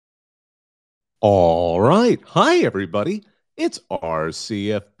All right. Hi, everybody. It's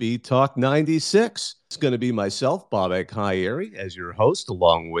RCFB Talk 96. It's going to be myself, Bob Hayeri, as your host,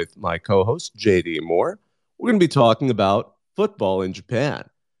 along with my co host, JD Moore. We're going to be talking about football in Japan.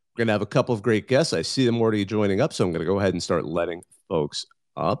 We're going to have a couple of great guests. I see them already joining up, so I'm going to go ahead and start letting folks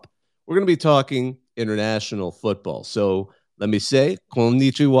up. We're going to be talking international football. So let me say,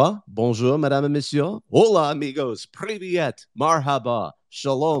 konnichiwa, bonjour, madame et monsieur, hola, amigos, privyet, marhaba,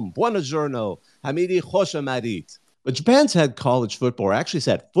 shalom, buongiorno, hamidi khoshamadit. But Japan's had college football, or actually it's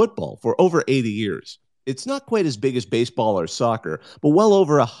had football, for over 80 years. It's not quite as big as baseball or soccer, but well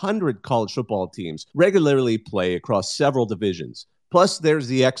over 100 college football teams regularly play across several divisions. Plus, there's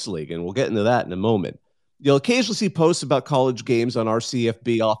the X League, and we'll get into that in a moment. You'll occasionally see posts about college games on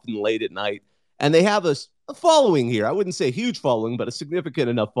RCFB, often late at night, and they have a following here. I wouldn't say a huge following, but a significant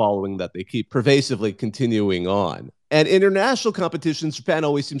enough following that they keep pervasively continuing on. And international competitions, Japan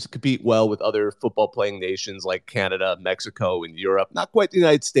always seems to compete well with other football playing nations like Canada, Mexico, and Europe. Not quite the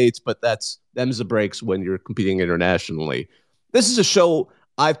United States, but that's them's the breaks when you're competing internationally. This is a show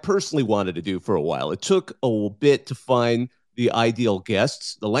I've personally wanted to do for a while. It took a bit to find the ideal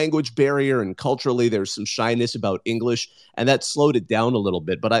guests. The language barrier and culturally, there's some shyness about English, and that slowed it down a little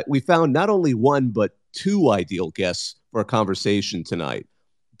bit. But we found not only one, but two ideal guests for a conversation tonight.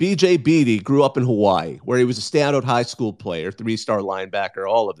 BJ Beatty grew up in Hawaii, where he was a standout high school player, three-star linebacker,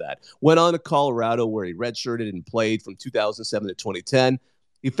 all of that. Went on to Colorado, where he redshirted and played from 2007 to 2010.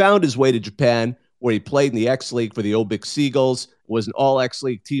 He found his way to Japan, where he played in the X League for the Obik Seagulls, was an all X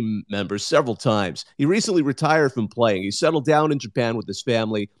League team member several times. He recently retired from playing. He settled down in Japan with his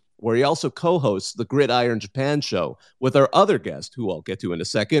family, where he also co-hosts the Gridiron Japan show with our other guest, who I'll get to in a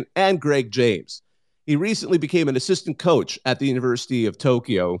second, and Greg James. He recently became an assistant coach at the University of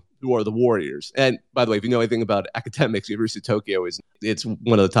Tokyo, who are the Warriors. And by the way, if you know anything about academics, University of Tokyo it's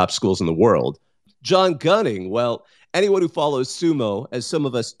one of the top schools in the world. John Gunning, well, anyone who follows sumo, as some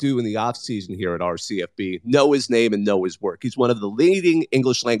of us do in the off season here at RCFB, know his name and know his work. He's one of the leading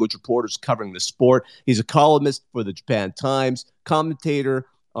English language reporters covering the sport. He's a columnist for the Japan Times, commentator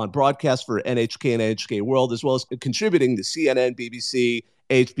on broadcast for NHK and NHK World, as well as contributing to CNN, BBC,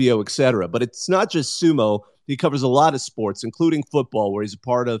 HBO, etc. But it's not just sumo. He covers a lot of sports, including football, where he's a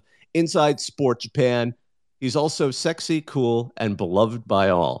part of Inside Sport Japan. He's also sexy, cool, and beloved by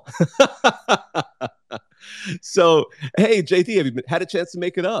all. So, hey, JT, have you had a chance to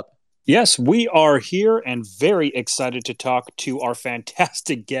make it up? Yes, we are here and very excited to talk to our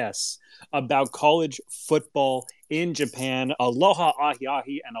fantastic guests about college football in Japan. Aloha ahi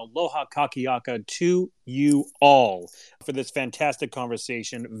ahi and aloha kakiaka to you all for this fantastic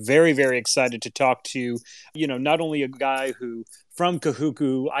conversation. Very, very excited to talk to, not only a guy who from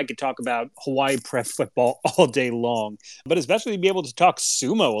Kahuku, I could talk about Hawaii prep football all day long, but especially be able to talk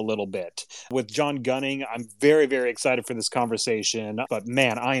sumo a little bit with John Gunning. I'm very, very excited for this conversation, but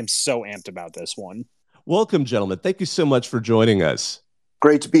man, I am so amped about this one. Welcome, gentlemen. Thank you so much for joining us.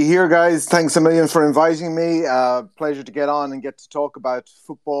 Great to be here, guys. Thanks a million for inviting me. Pleasure to get on and get to talk about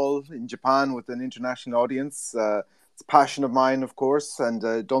football in Japan with an international audience. It's a passion of mine, of course,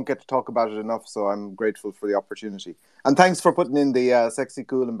 and don't get to talk about it enough, so I'm grateful for the opportunity. And thanks for putting in the sexy,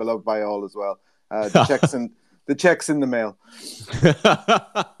 cool, and beloved by all as well. The checks in the mail.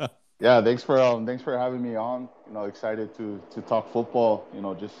 Yeah, thanks for having me on. Excited to talk football.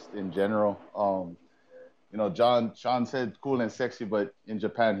 Just in general. Sean said cool and sexy, but in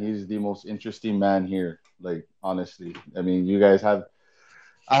Japan, he's the most interesting man here. Like, honestly, I mean, you guys have.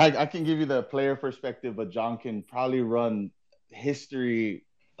 I can give you the player perspective, but John can probably run history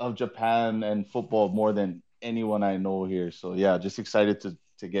of Japan and football more than anyone I know here. So yeah, just excited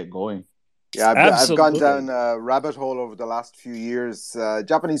to get going. Yeah, I've gone down a rabbit hole over the last few years.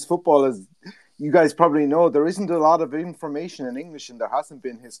 Japanese football, as you guys probably know, there isn't a lot of information in English, and there hasn't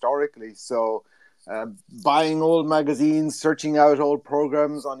been historically. So buying old magazines, searching out old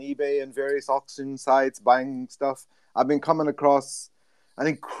programs on eBay and various auction sites, buying stuff, I've been coming across an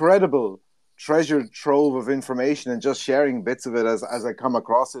incredible treasure trove of information and just sharing bits of it as I come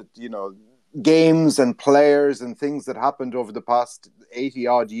across it, games and players and things that happened over the past 80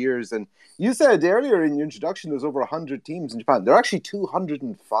 odd years. And you said earlier in your introduction there's over 100 teams in Japan. There are actually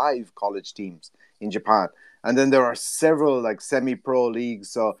 205 college teams in Japan, and then there are several like semi-pro leagues.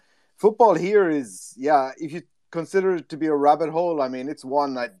 So football here is, if you consider it to be a rabbit hole, I mean, it's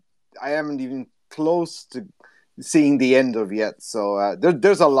one I haven't even close to seeing the end of yet. So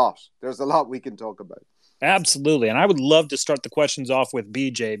there's a lot we can talk about. Absolutely. And I would love to start the questions off with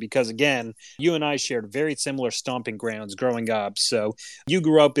BJ because, again, you and I shared very similar stomping grounds growing up. So you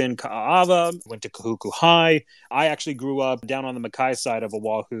grew up in Ka'ava, went to Kahuku High. I actually grew up down on the Mackay side of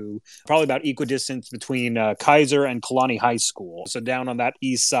Oahu, probably about equidistant between Kaiser and Kalani High School. So down on that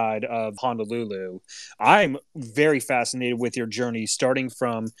east side of Honolulu. I'm very fascinated with your journey, starting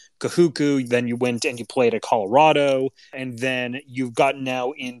from Kahuku, then you went and you played at Colorado, and then you've gotten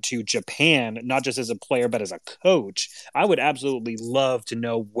now into Japan, not just as a player, but as a coach. I would absolutely love to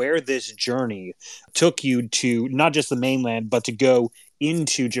know where this journey took you to, not just the mainland, but to go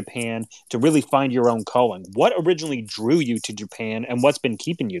into Japan to really find your own calling. What originally drew you to Japan and what's been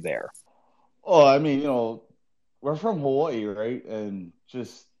keeping you there? Oh, I mean, we're from Hawaii, right? And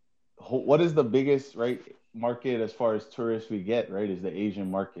just what is the biggest, right, market as far as tourists we get, right, is the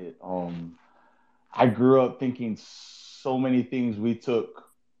Asian market. I grew up thinking so many things we took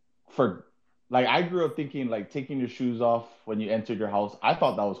for, like, I grew up thinking, like, taking your shoes off when you entered your house. I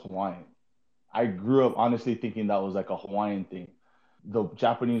thought that was Hawaiian. I grew up honestly thinking that was like a Hawaiian thing. The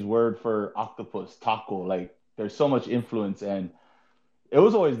Japanese word for octopus, taco, like, there's so much influence, and it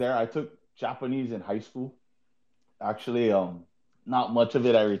was always there. I took Japanese in high school. Actually, not much of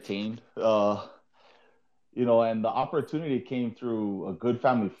it I retained. And the opportunity came through a good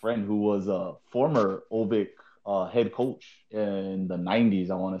family friend who was a former Obic head coach in the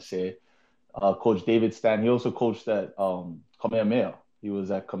 90s, I want to say. Coach David Stan. He also coached at Kamehameha. He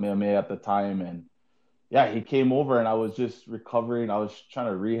was at Kamehameha at the time. And yeah, he came over and I was just recovering. I was trying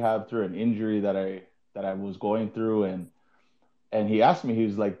to rehab through an injury that I was going through. And he asked me, he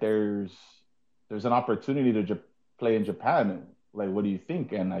was like, there's an opportunity to play in Japan. Like, what do you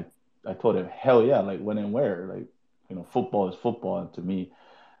think? And I told him, hell yeah, like, when and where? Like, football is football to me.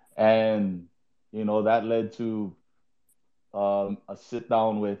 And, that led to a sit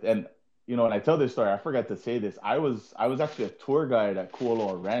down with, and, when I tell this story, I forgot to say this. I was actually a tour guide at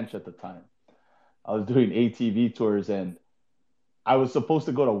Kualoa Ranch at the time. I was doing ATV tours and I was supposed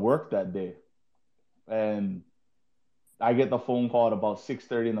to go to work that day. And I get the phone call at about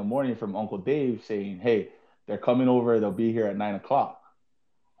 6:30 in the morning from Uncle Dave saying, hey, they're coming over. They'll be here at 9 o'clock.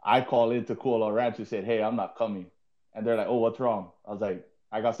 I call into Kualoa Ranch and said, hey, I'm not coming. And they're like, oh, what's wrong? I was like,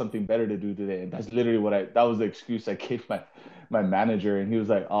 I got something better to do today. And that's literally that was the excuse I gave my manager. And he was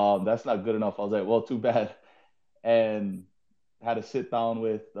like, that's not good enough. I was like, well, too bad. And had to sit down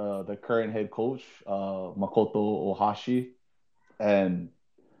with the current head coach, Makoto Ohashi, and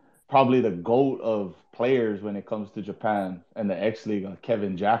probably the GOAT of players when it comes to Japan and the X League,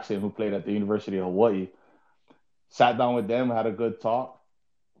 Kevin Jackson, who played at the University of Hawaii. Sat down with them, had a good talk,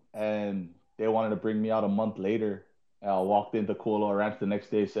 and they wanted to bring me out a month later. I walked into Kualoa Ranch the next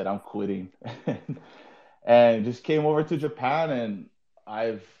day, said I'm quitting, and just came over to Japan. And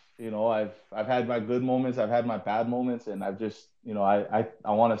I've had my good moments, I've had my bad moments, and I've just I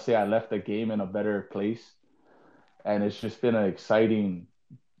want to say I left the game in a better place, and it's just been an exciting,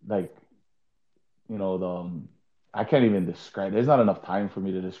 like, I can't even describe. There's not enough time for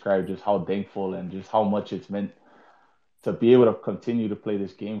me to describe just how thankful and just how much it's meant to be able to continue to play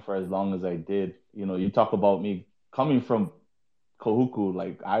this game for as long as I did. You talk about me coming from Kahuku,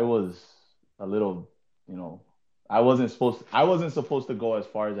 like, I was a little, I wasn't supposed to go as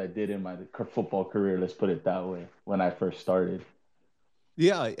far as I did in my football career. Let's put it that way. When I first started.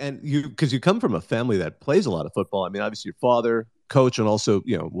 Yeah, and because you come from a family that plays a lot of football. I mean, obviously your father, coach, and also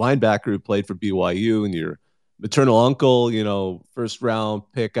linebacker who played for BYU, and your maternal uncle, first round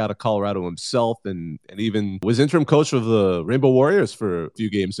pick out of Colorado himself, and even was interim coach of the Rainbow Warriors for a few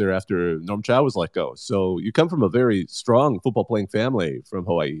games there after Norm Chow was let go. So you come from a very strong football playing family from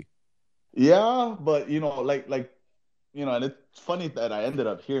Hawaii. Yeah, but and it's funny that I ended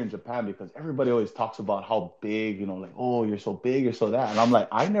up here in Japan because everybody always talks about how big, like, oh, you're so big, you're so that. And I'm like,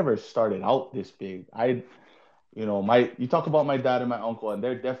 I never started out this big. You talk about my dad and my uncle, and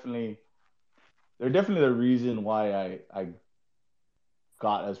they're definitely the reason why I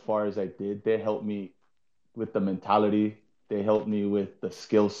got as far as I did. They helped me with the mentality. They helped me with the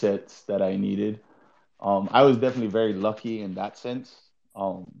skill sets that I needed. I was definitely very lucky in that sense.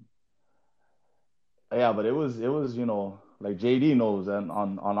 Yeah, but it was like JD knows, and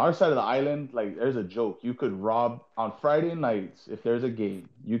on our side of the island, like, there's a joke. You could rob on Friday nights if there's a game.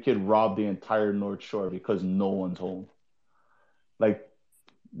 You could rob the entire North Shore because no one's home. Like,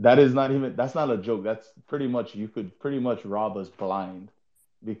 that's not a joke. That's pretty much, you could pretty much rob us blind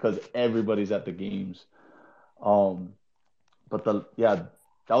because everybody's at the games. But that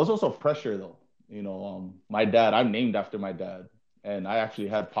was also pressure though. My dad, I'm named after my dad. And I actually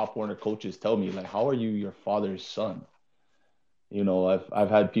had Pop Warner coaches tell me, like, how are you your father's son? I've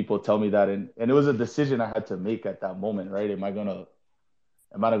had people tell me that, and it was a decision I had to make at that moment, right? Am I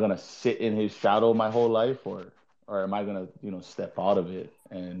gonna sit in his shadow my whole life, or am I gonna, step out of it?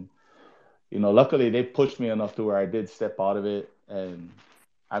 And luckily they pushed me enough to where I did step out of it. And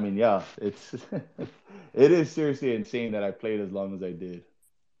I mean, yeah, it's it is seriously insane that I played as long as I did.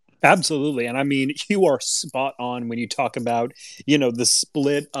 Absolutely. And I mean, you are spot on when you talk about, the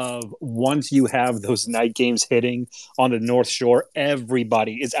split of once you have those night games hitting on the North Shore,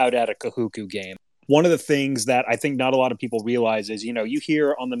 everybody is out at a Kahuku game. One of the things that I think not a lot of people realize is, you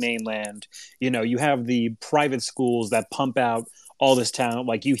hear on the mainland, you have the private schools that pump out all this talent.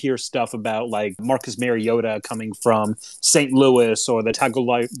 Like you hear stuff about like Marcus Mariota coming from St. Louis, or the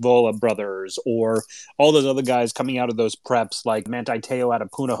Tagovailoa brothers, or all those other guys coming out of those preps like Manti Te'o out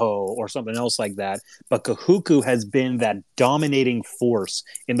of Punahou or something else like that. But Kahuku has been that dominating force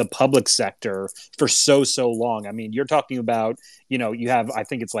in the public sector for so long. I mean, you're talking about, you have, I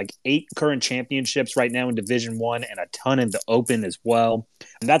think it's like 8 current championships right now in Division One and a ton in the Open as well.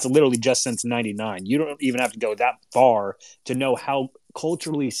 And that's literally just since '99. You don't even have to go that far to know how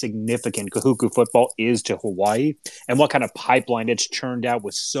culturally significant Kahuku football is to Hawaii, and what kind of pipeline it's churned out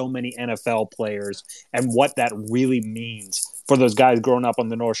with so many NFL players, and what that really means for those guys growing up on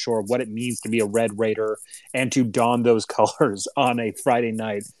the North Shore, what it means to be a Red Raider and to don those colors on a Friday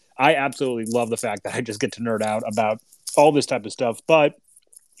night. I absolutely love the fact that I just get to nerd out about all this type of stuff. But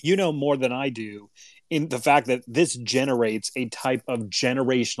you know more than I do in the fact that this generates a type of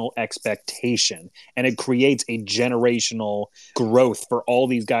generational expectation, and it creates a generational growth for all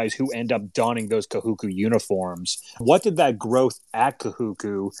these guys who end up donning those Kahuku uniforms. What did that growth at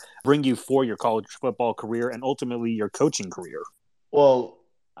Kahuku bring you for your college football career and ultimately your coaching career? Well,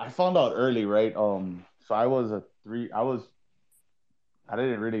 I found out early, right? So I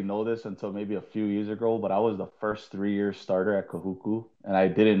didn't really know this until maybe a few years ago, but I was the first 3 year starter at Kahuku, and I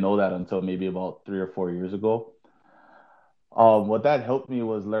didn't know that until maybe about 3 or 4 years ago. What that helped me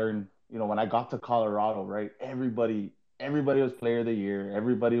was learn, when I got to Colorado, right? Everybody was player of the year,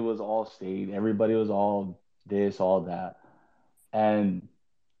 everybody was all state, everybody was all this, all that. And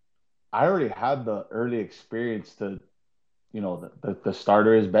I already had the early experience to, the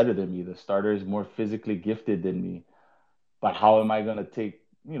starter is better than me. The starter is more physically gifted than me. But how am I going to take,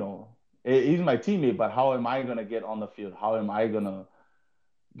 he's my teammate, but how am I going to get on the field? How am I going to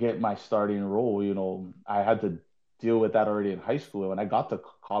get my starting role? I had to deal with that already in high school. When I got to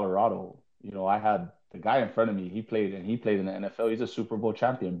Colorado, I had the guy in front of me. He played in the NFL. He's a Super Bowl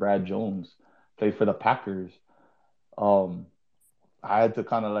champion. Brad Jones played for the Packers. Um, I had to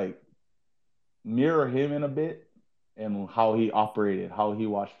kind of like mirror him in a bit, and how he operated, how he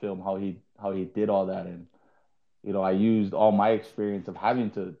watched film, how he did all that. And I used all my experience of having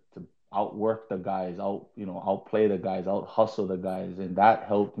to outwork the guys, outplay the guys, out hustle the guys, and that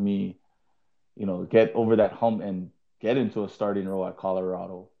helped me, get over that hump and get into a starting role at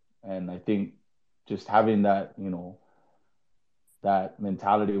Colorado. And I think just having that, that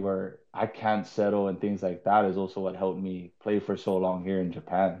mentality where I can't settle and things like that is also what helped me play for so long here in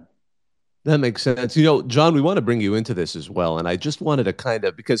Japan. That makes sense. John, we want to bring you into this as well. And I just wanted to kind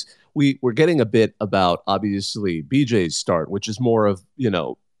of, because we're getting a bit about obviously BJ's start, which is more of,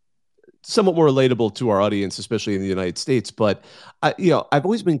 somewhat more relatable to our audience, especially in the United States. But I've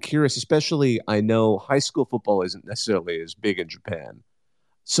always been curious, especially I know high school football isn't necessarily as big in Japan.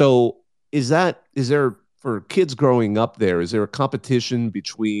 So is there, for kids growing up there, is there a competition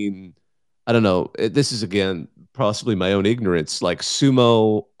between, I don't know, this is again, possibly my own ignorance, like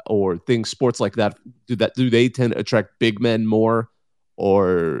sumo or sports like that? Do they tend to attract big men more?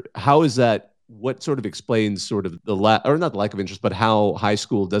 Or how is that? What sort of explains sort of or not the lack of interest, but how high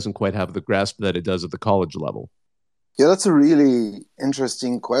school doesn't quite have the grasp that it does at the college level? Yeah, that's a really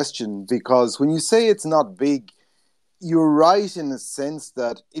interesting question, because when you say it's not big, you're right in the sense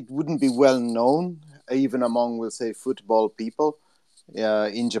that it wouldn't be well known, even among, we'll say, football people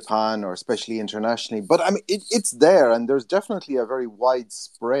in Japan, or especially internationally. But I mean, it's there, and there's definitely a very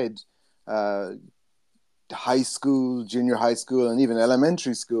widespread uh, high school, junior high school, and even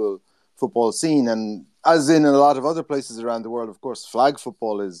elementary school football scene. And as in a lot of other places around the world, of course, flag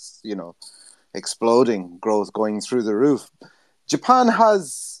football is, exploding, growth going through the roof. Japan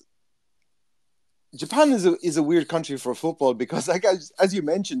is a weird country for football, because, like, as you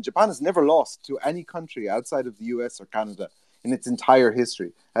mentioned, Japan has never lost to any country outside of the US or Canada in its entire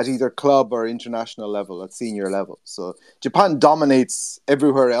history, at either club or international level, at senior level. So Japan dominates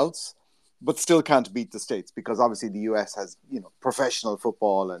everywhere else, but still can't beat the States, because obviously the US has, professional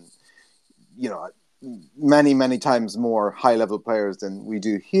football and, many, many times more high level players than we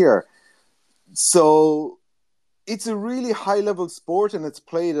do here. So it's a really high-level sport, and it's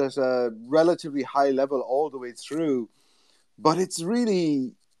played at a relatively high level all the way through, but it's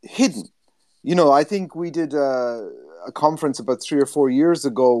really hidden. I think we did a conference about 3 or 4 years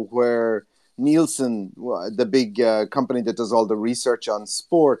ago where Nielsen, the big company that does all the research on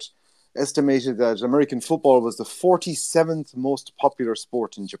sport, estimated that American football was the 47th most popular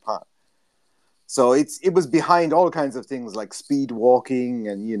sport in Japan. So it was behind all kinds of things like speed walking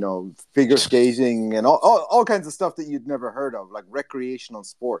and, figure skating and all kinds of stuff that you'd never heard of, like recreational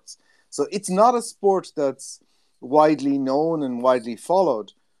sports. So it's not a sport that's widely known and widely followed,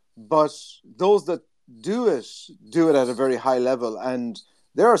 but those that do it at a very high level. And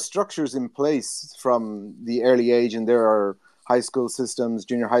there are structures in place from the early age, and there are high school systems,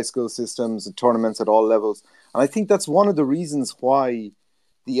 junior high school systems, and tournaments at all levels. And I think that's one of the reasons why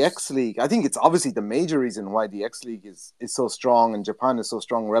the X League, I think it's obviously the major reason why the X League is so strong and Japan is so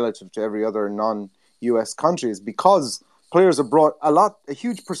strong relative to every other non-US country, is because players are brought, a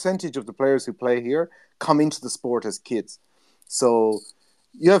huge percentage of the players who play here come into the sport as kids. So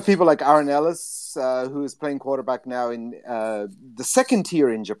you have people like Aaron Ellis, who is playing quarterback now in the second tier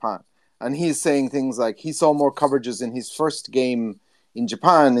in Japan. And he's saying things like he saw more coverages in his first game in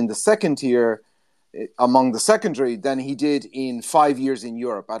Japan in the second tier among the secondary than he did in 5 years in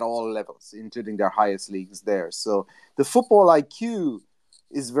Europe at all levels, including their highest leagues there. So the football IQ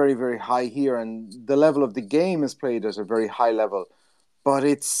is very, very high here, and the level of the game is played at a very high level, but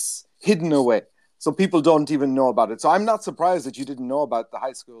it's hidden away. So people don't even know about it. So I'm not surprised that you didn't know about the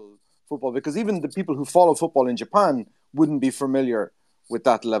high school football, because even the people who follow football in Japan wouldn't be familiar with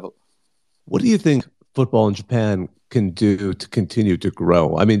that level. What do you think football in Japan can do to continue to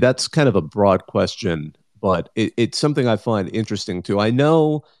grow? I mean, that's kind of a broad question, but it's something I find interesting too.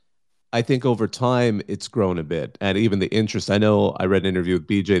 I think over time it's grown a bit, and even the interest. I know I read an interview with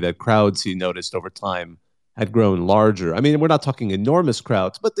BJ that crowds he noticed over time had grown larger. I mean, we're not talking enormous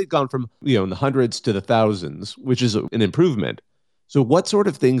crowds, but they've gone from, in the hundreds to the thousands, which is an improvement. So what sort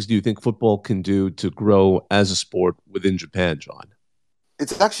of things do you think football can do to grow as a sport within Japan, John?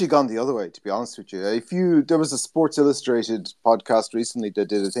 It's actually gone the other way, to be honest with you. There was a Sports Illustrated podcast recently that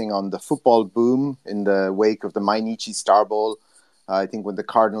did a thing on the football boom in the wake of the Mainichi Star Bowl. I think when the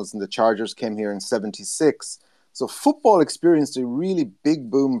Cardinals and the Chargers came here in 76. So football experienced a really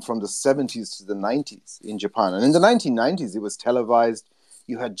big boom from the 70s to the 90s in Japan. And in the 1990s, it was televised.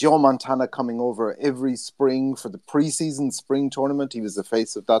 You had Joe Montana coming over every spring for the preseason spring tournament. He was the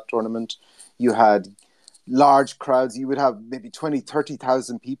face of that tournament. You had large crowds. You would have maybe 20,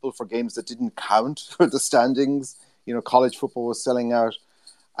 30,000 people for games that didn't count for the standings. College football was selling out.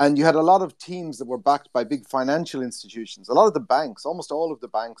 And you had a lot of teams that were backed by big financial institutions. A lot of the banks, almost all of the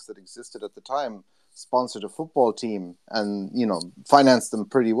banks that existed at the time, sponsored a football team and, financed them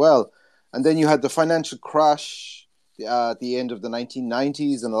pretty well. And then you had the financial crash at the end of the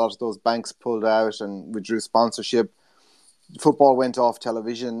 1990s, and a lot of those banks pulled out and withdrew sponsorship. Football went off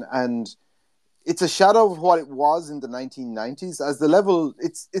television, and it's a shadow of what it was in the 1990s. As the level,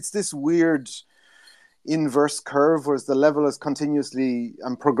 it's this weird inverse curve, whereas the level has continuously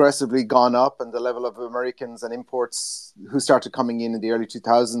and progressively gone up, and the level of Americans and imports who started coming in the early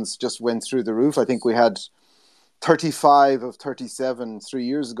 2000s just went through the roof. I think we had 35 of 37 3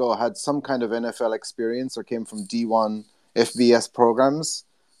 years ago had some kind of NFL experience or came from D1 FBS programs,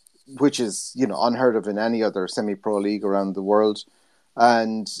 which is, unheard of in any other semi-pro league around the world.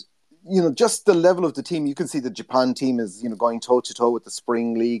 And just the level of the team, you can see the Japan team is, going toe-to-toe with the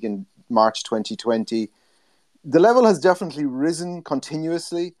Spring League in March 2020. The level has definitely risen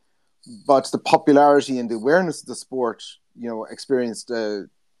continuously, but the popularity and the awareness of the sport, experienced a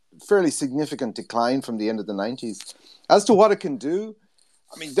fairly significant decline from the end of the 90s. As to what it can do,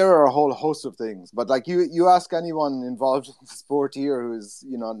 I mean, there are a whole host of things, but like you ask anyone involved in the sport here who's,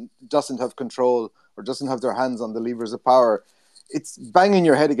 doesn't have control or doesn't have their hands on the levers of power, it's banging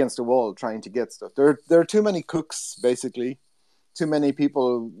your head against a wall trying to get stuff. There are too many cooks, basically, too many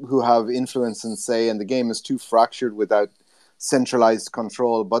people who have influence and say, and the game is too fractured without centralized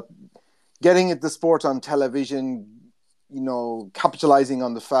control. But getting the sport on television, capitalizing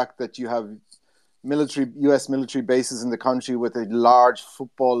on the fact that you have U.S. military bases in the country with a large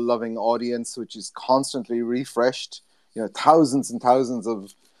football-loving audience, which is constantly refreshed, thousands and thousands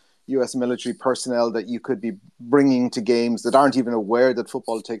of U.S. military personnel that you could be bringing to games that aren't even aware that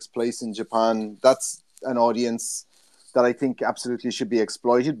football takes place in Japan. That's an audience that I think absolutely should be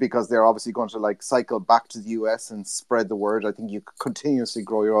exploited, because they're obviously going to cycle back to the US and spread the word. I think you continuously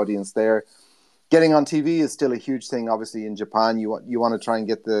grow your audience there. Getting on TV is still a huge thing, obviously, in Japan. You want to try and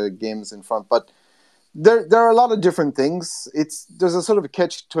get the games in front, but there are a lot of different things. There's a sort of a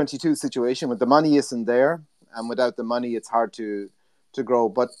catch-22 situation with the money isn't there, and without the money, it's hard to grow.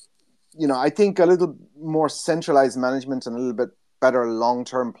 But I think a little more centralized management and a little bit better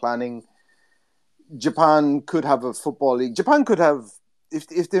long-term planning. Japan could have a football league. Japan could have,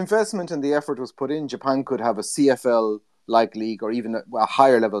 if the investment and the effort was put in, Japan could have a CFL-like league or even a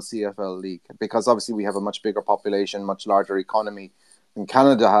higher-level CFL league, because obviously we have a much bigger population, much larger economy than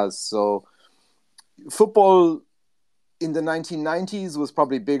Canada has. So football in the 1990s was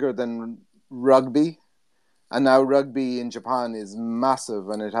probably bigger than rugby. And now rugby in Japan is massive,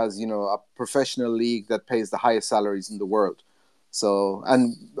 and it has, a professional league that pays the highest salaries in the world. So,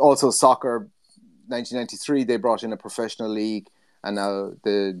 and also soccer, 1993, they brought in a professional league, and now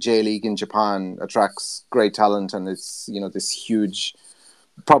the J League in Japan attracts great talent, and it's, this huge,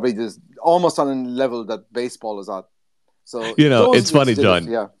 probably this almost on a level that baseball is at. So, it's funny,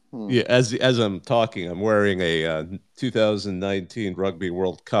 John. Yeah. Yeah, as I'm talking, I'm wearing a 2019 Rugby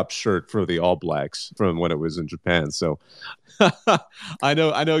World Cup shirt for the All Blacks from when it was in Japan. So I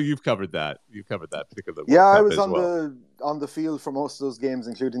know you've covered that. You've covered that particular World Cup. I was on the field for most of those games,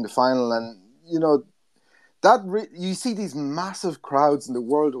 including the final, and you see these massive crowds and the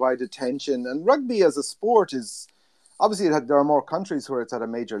worldwide attention. And rugby as a sport is obviously there are more countries where it's at a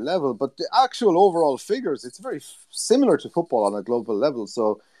major level, but the actual overall figures, it's very similar to football on a global level.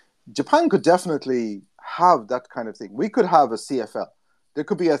 So Japan could definitely have that kind of thing. We could have a CFL. There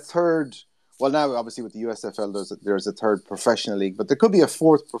could be a third. Well, now obviously with the USFL, there's a third professional league, but there could be a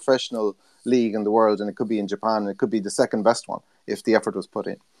fourth professional league in the world, and it could be in Japan. And it could be the second best one if the effort was put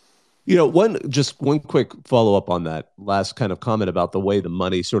in. One quick follow up on that last kind of comment about the way the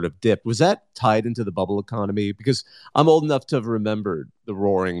money sort of dipped. Was that tied into the bubble economy? Because I'm old enough to have remembered the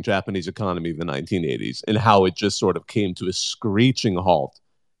roaring Japanese economy of the 1980s and how it just sort of came to a screeching halt,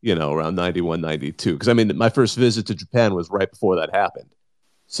 around 91, 92. Because my first visit to Japan was right before that happened.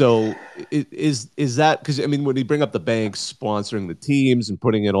 So is that, because when you bring up the banks sponsoring the teams and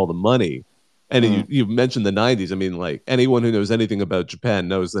putting in all the money, and you mentioned the 90s. Anyone who knows anything about Japan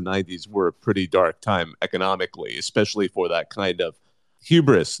knows the 90s were a pretty dark time economically, especially for that kind of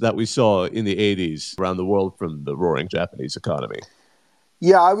hubris that we saw in the 80s around the world from the roaring Japanese economy.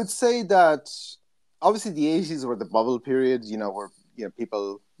 Yeah, I would say that obviously the 80s were the bubble period, where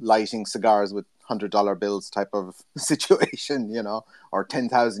people lighting cigars with $100 bills type of situation, or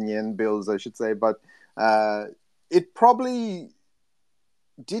 10,000 yen bills, I should say. But it probably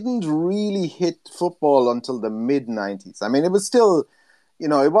didn't really hit football until the mid 90s. It was still,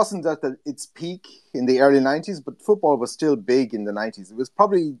 it wasn't at its peak in the early 90s, but football was still big in the 90s. It was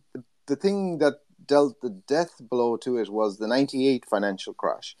probably the thing that dealt the death blow to it was the 98 financial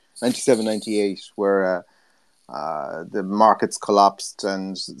crash, 97, 98, where the markets collapsed.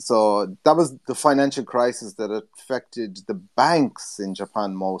 And so that was the financial crisis that affected the banks in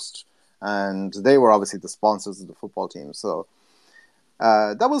Japan most. And they were obviously the sponsors of the football team. So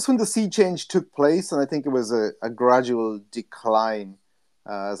that was when the sea change took place, and I think it was a gradual decline,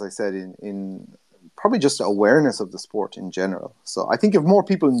 as I said, in probably just awareness of the sport in general. So I think if more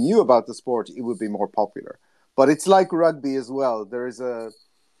people knew about the sport, it would be more popular. But it's like rugby as well. There's a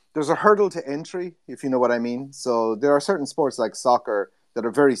hurdle to entry, if you know what I mean. So there are certain sports like soccer that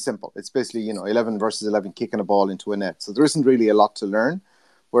are very simple. It's basically 11 versus 11 kicking a ball into a net. So there isn't really a lot to learn.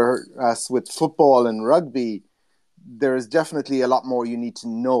 Whereas with football and rugby, there is definitely a lot more you need to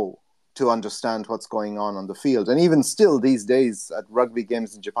know to understand what's going on the field. And even still these days at rugby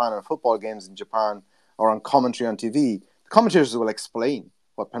games in Japan or football games in Japan or on commentary on TV, the commentators will explain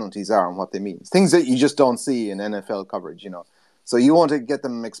what penalties are and what they mean. Things that you just don't see in NFL coverage, So you want to get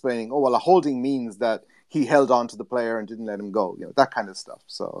them explaining, a holding means that he held on to the player and didn't let him go, that kind of stuff.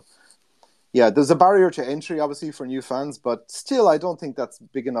 So yeah, there's a barrier to entry, obviously, for new fans, but still I don't think that's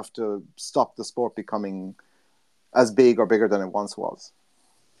big enough to stop the sport becoming as big or bigger than it once was.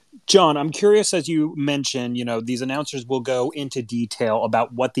 John, I'm curious, as you mentioned, these announcers will go into detail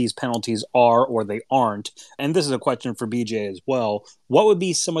about what these penalties are or they aren't. And this is a question for BJ as well. What would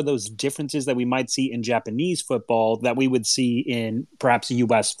be some of those differences that we might see in Japanese football that we would see in perhaps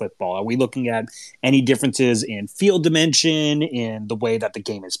U.S. football? Are we looking at any differences in field dimension, in the way that the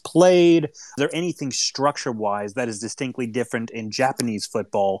game is played? Is there anything structure-wise that is distinctly different in Japanese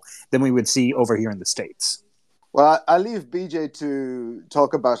football than we would see over here in the States? Well, I'll leave BJ to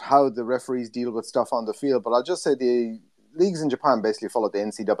talk about how the referees deal with stuff on the field, but I'll just say the leagues in Japan basically follow the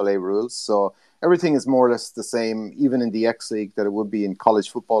NCAA rules, so everything is more or less the same, even in the X League, that it would be in college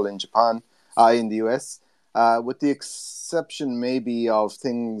football in Japan, in the US, with the exception maybe of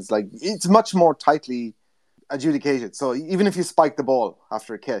things like, it's much more tightly adjudicated. So even if you spike the ball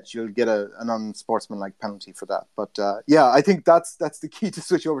after a catch, you'll get an unsportsmanlike penalty for that. But yeah, I think that's the key to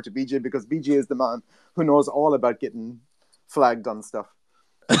switch over to BJ, because BJ is the man who knows all about getting flagged on stuff.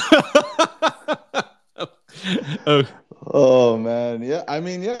 Oh man, yeah. I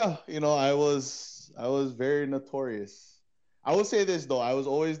mean, yeah. I was very notorious. I will say this though: I was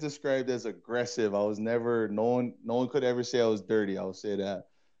always described as aggressive. I was never. No one could ever say I was dirty. I will say that.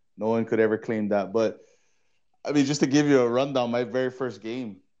 No one could ever claim that. But I mean, just to give you a rundown, my very first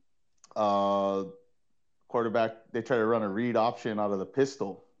game, quarterback, they try to run a read option out of the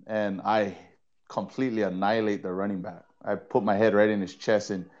pistol, and I completely annihilate the running back. I put my head right in his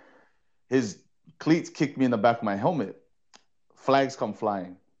chest, and his cleats kicked me in the back of my helmet. Flags come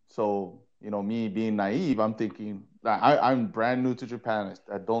flying. So, me being naive, I'm thinking, I'm brand new to Japan.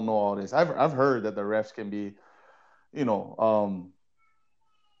 I don't know all this. I've heard that the refs can be,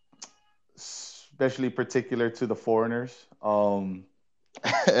 especially particular to the foreigners.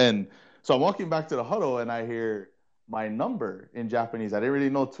 And so I'm walking back to the huddle and I hear my number in Japanese. I didn't really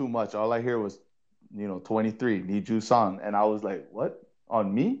know too much. All I hear was, 23, Niju-san. And I was like, what?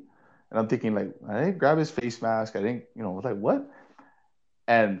 On me? And I'm thinking, like, I didn't grab his face mask. I didn't, I was like, what?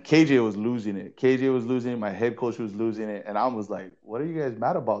 And KJ was losing it. KJ was losing it. My head coach was losing it. And I was like, what are you guys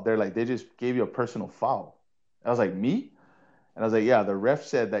mad about? They're like, they just gave you a personal foul. I was like, me? And I was like, yeah, the ref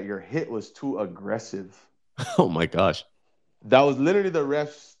said that your hit was too aggressive. Oh, my gosh. That was literally the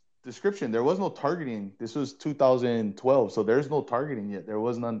ref's description. There was no targeting. This was 2012, so there's no targeting yet. There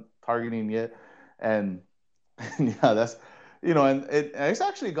was none targeting yet. And, yeah, that's, and it's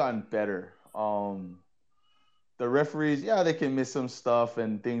actually gotten better. The referees, yeah, they can miss some stuff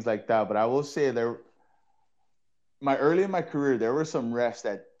and things like that. But I will say early in my career, there were some refs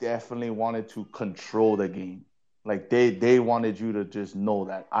that definitely wanted to control the game. Like they wanted you to just know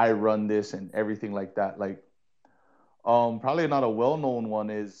that I run this and everything like that. Like, probably not a well-known one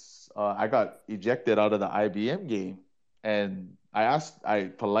is I got ejected out of the IBM game, and I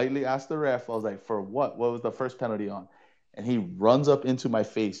politely asked the ref. I was like, for what? What was the first penalty on? And he runs up into my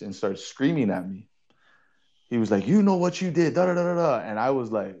face and starts screaming at me. He was like, you know what you did, da da da da. And I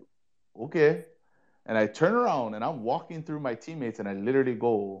was like, okay. And I turn around and I'm walking through my teammates, and I literally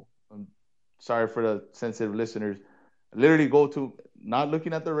go, I'm sorry for the sensitive listeners, I literally go to, not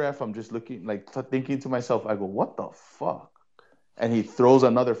looking at the ref, I'm just looking, like thinking to myself, I go, what the fuck? And he throws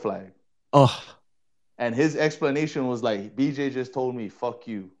another flag. Oh. And his explanation was like, BJ just told me, fuck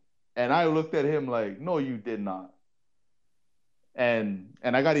you. And I looked at him like, no, you did not. And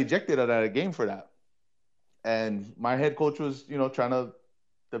I got ejected out of that game for that. And my head coach was, trying to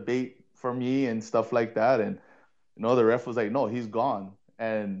debate for me and stuff like that. And, the ref was like, no, he's gone.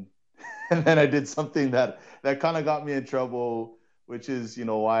 And then I did something that kind of got me in trouble, which is,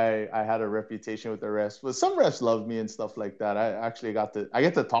 why I had a reputation with the refs. But some refs loved me and stuff like that. I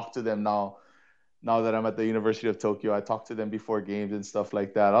get to talk to them now that I'm at the University of Tokyo. I talk to them before games and stuff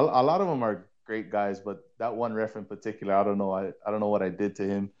like that. A lot of them are great guys, but that one ref in particular, I don't know. I don't know what I did to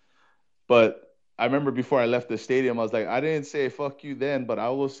him. But I remember before I left the stadium, I was like, I didn't say fuck you then, but I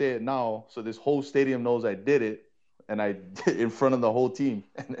will say it now. So this whole stadium knows I did it. And I did in front of the whole team.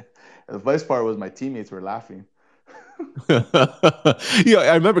 And the best part was my teammates were laughing. Yeah,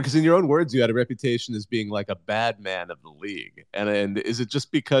 I remember, because in your own words, you had a reputation as being like a bad man of the league. And is it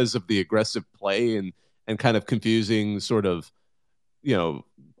just because of the aggressive play and kind of confusing sort of,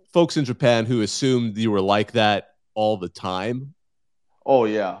 folks in Japan who assumed you were like that all the time? Oh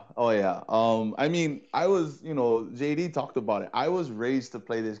yeah. I mean, I was, JD talked about it. I was raised to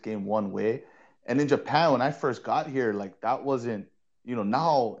play this game one way. And in Japan, when I first got here, like that wasn't,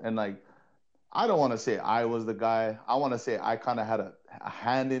 now, and like, I don't want to say I was the guy. I want to say I kind of had a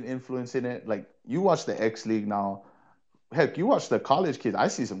hand in influence in it. Like, you watch the X League now. Heck, you watch the college kids. I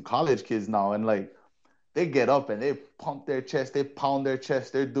see some college kids now, and like, they get up and they pump their chest, they pound their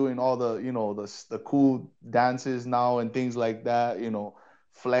chest. They're doing all the, the cool dances now and things like that,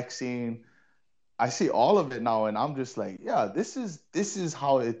 flexing. I see all of it now, and I'm just like, yeah, this is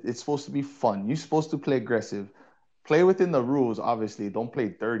how it's supposed to be fun. You're supposed to play aggressive. Play within the rules, obviously. Don't play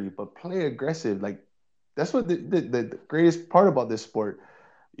dirty, but play aggressive. Like, that's what the greatest part about this sport.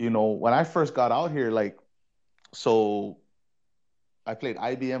 When I first got out here, like, so I played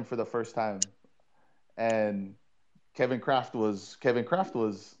IBM for the first time, and Kevin Kraft was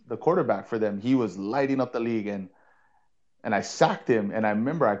the quarterback for them. He was lighting up the league, and I sacked him. And I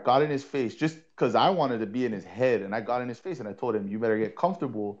remember I got in his face just because I wanted to be in his head, and I got in his face and I told him, you better get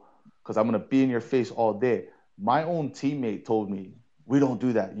comfortable because I'm going to be in your face all day. My own teammate told me, we don't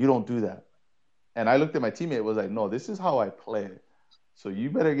do that. You don't do that. And I looked at my teammate, was like, no, this is how I play. So you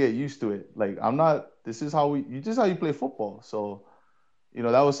better get used to it. Like I'm not. This is how you play football. So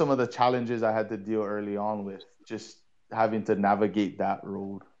that was some of the challenges I had to deal early on with, just having to navigate that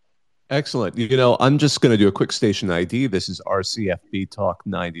road. Excellent. I'm just going to do a quick station ID. This is RCFB Talk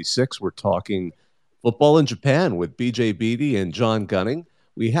 96. We're talking football in Japan with BJ Beatty and John Gunning.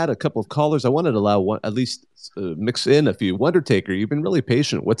 We had a couple of callers. I wanted to allow one, at least mix in a few. Wondertaker, you've been really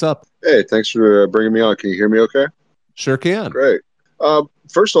patient. What's up? Hey, thanks for bringing me on. Can you hear me okay? Sure can. Great.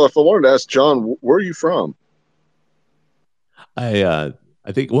 First off, I wanted to ask John, where are you from? I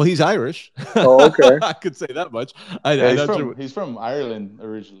think, well, he's Irish. Oh, okay. I could say that much. He's from Ireland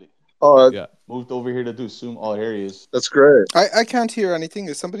originally. Oh, yeah. Moved over here to do Zoom all areas. That's great. I can't hear anything.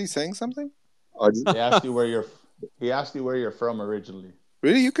 Is somebody saying something? He asked you where you're from originally.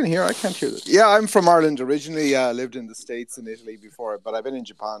 Really? You can hear? I can't hear this. Yeah, I'm from Ireland originally. I lived in the States and Italy before, but I've been in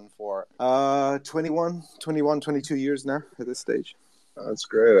Japan for 22 years now at this stage. That's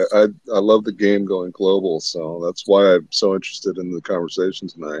great. I love the game going global, so that's why I'm so interested in the conversation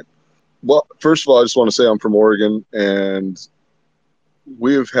tonight. Well, first of all, I just want to say I'm from Oregon, and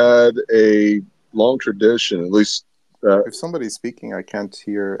we've had a long tradition, at least. If somebody's speaking, I can't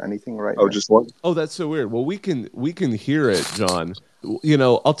hear anything right now. Just one. Oh, that's so weird. Well, we can hear it, John.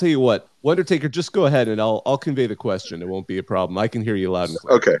 I'll tell you what, Wondertaker, just go ahead and I'll convey the question. It won't be a problem. I can hear you loud and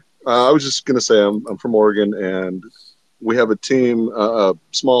clear. Okay. I was just going to say I'm from Oregon, and we have a team, a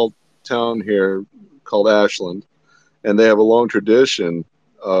small town here called Ashland, and they have a long tradition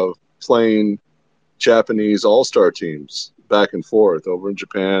of playing Japanese all-star teams back and forth over in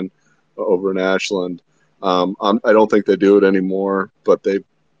Japan, over in Ashland. I don't think they do it anymore, but they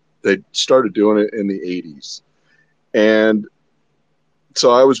started doing it in the 80s. And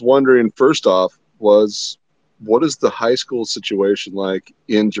so I was wondering, first off, what is the high school situation like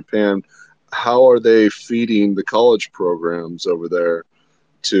in Japan? How are they feeding the college programs over there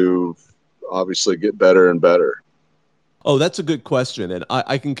to obviously get better and better? Oh, that's a good question. And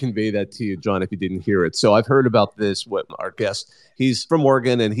I can convey that to you, John, if you didn't hear it. So I've heard about this, our guest, he's from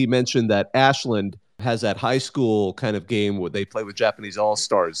Oregon, and he mentioned that Ashland has that high school kind of game where they play with Japanese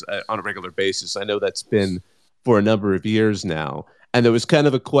all-stars on a regular basis. I know that's been for a number of years now. And there was kind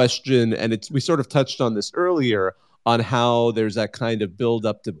of a question, and we sort of touched on this earlier, on how there's that kind of build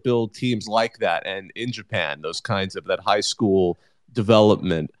up to build teams like that. And in Japan, those kinds of that high school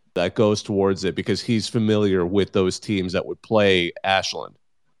development that goes towards it, because he's familiar with those teams that would play Ashland.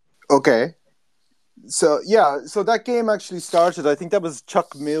 Okay. So that game actually started. I think that was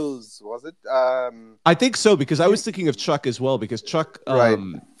Chuck Mills, was it? I think so, because I was thinking of Chuck as well, because Chuck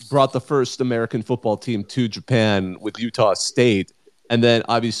brought the first American football team to Japan with Utah State, and then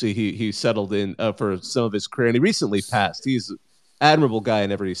obviously he settled in for some of his career, and he recently passed. He's an admirable guy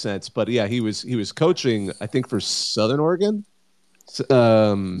in every sense, but yeah, he was coaching, I think, for Southern Oregon.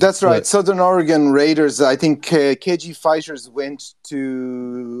 That's right. Southern Oregon Raiders. I think KG Fighters went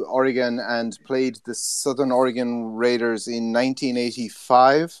to Oregon and played the Southern Oregon Raiders in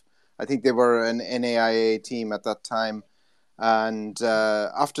 1985. I think they were an NAIA team at that time. And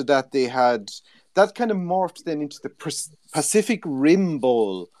after that, they had that kind of morphed then into the Pacific Rim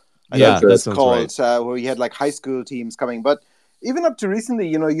Bowl. That sounds called, right. Where you had like high school teams coming. But even up to recently,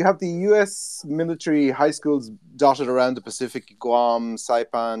 you have the U.S. military high schools dotted around the Pacific, Guam,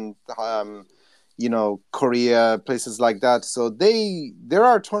 Saipan, Korea, places like that. So there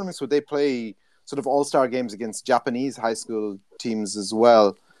are tournaments where they play sort of all-star games against Japanese high school teams as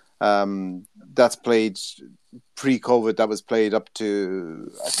well. That's played pre-COVID. That was played up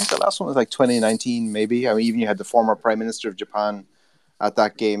to, I think the last one was like 2019, maybe. I mean, even you had the former Prime Minister of Japan at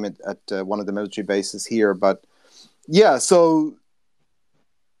that game at one of the military bases here, but yeah, so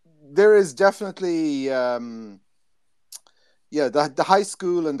there is definitely, the high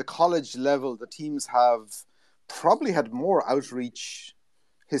school and the college level, the teams have probably had more outreach.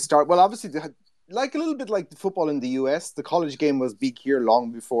 Well, obviously, they had, like a little bit like the football in the US, the college game was big here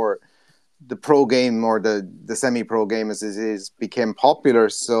long before the pro game or the semi-pro game as it is became popular.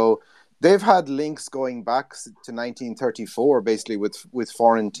 So they've had links going back to 1934, basically, with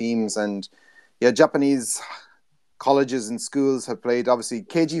foreign teams. And yeah, Japanese colleges and schools have played. Obviously,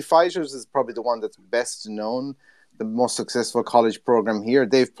 KG Fighters is probably the one that's best known, the most successful college program here.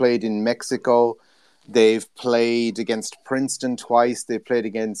 They've played in Mexico. They've played against Princeton twice. They played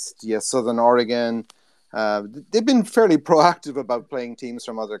against Southern Oregon. They've been fairly proactive about playing teams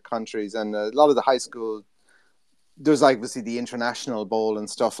from other countries. And a lot of the high school, there's obviously the International Bowl and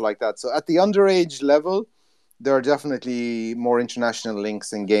stuff like that. So at the underage level, there are definitely more international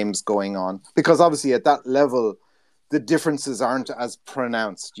links and games going on. Because obviously at that level, the differences aren't as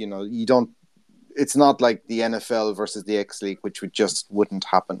pronounced. You don't it's not like the NFL versus the X League, which wouldn't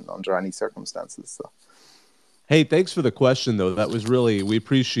happen under any circumstances. So. Hey, thanks for the question, though. That was we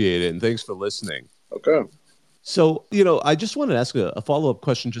appreciate it, and thanks for listening. Okay. So, I just want to ask a follow-up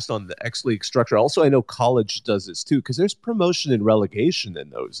question just on the X League structure. Also, I know college does this too, because there's promotion and relegation in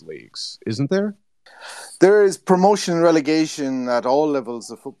those leagues, isn't there? There is promotion and relegation at all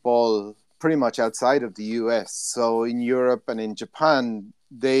levels of football, pretty much outside of the US. So in Europe and in Japan,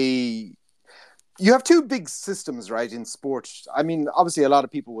 you have two big systems, right, in sport. I mean, obviously, a lot of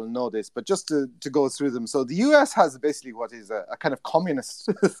people will know this, but just to go through them. So the US has basically what is a kind of communist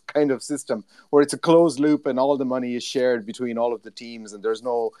kind of system where it's a closed loop and all the money is shared between all of the teams and there's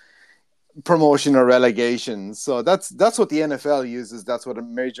no promotion or relegation. So that's what the NFL uses. That's what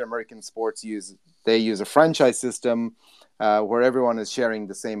major American sports use. They use a franchise system where everyone is sharing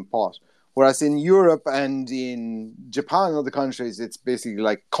the same pot. Whereas in Europe and in Japan and other countries, it's basically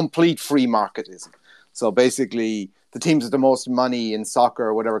like complete free marketism. So basically, the teams with the most money in soccer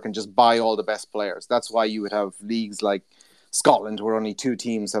or whatever can just buy all the best players. That's why you would have leagues like Scotland, where only two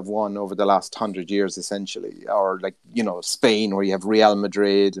teams have won over the last 100 years, essentially. Or like, Spain, where you have Real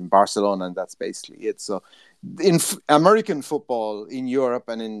Madrid and Barcelona, and that's basically it. So in American football, in Europe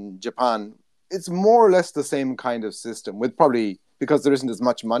and in Japan, it's more or less the same kind of system with probably... because there isn't as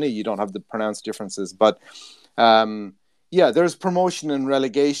much money, you don't have the pronounced differences. But there's promotion and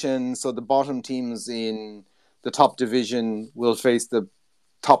relegation. So the bottom teams in the top division will face the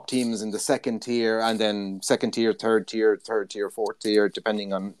top teams in the second tier, and then second tier, third tier, fourth tier,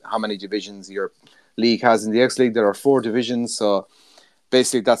 depending on how many divisions your league has. In the X League, there are 4 divisions. So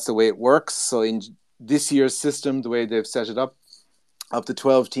basically that's the way it works. So in this year's system, the way they've set it up to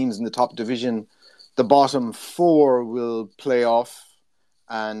 12 teams in the top division, the bottom 4 will play off,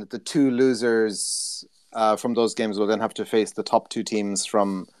 and the 2 losers from those games will then have to face the top 2 teams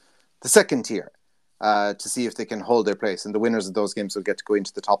from the second tier to see if they can hold their place. And the winners of those games will get to go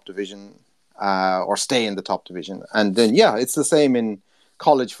into the top division or stay in the top division. And then, it's the same in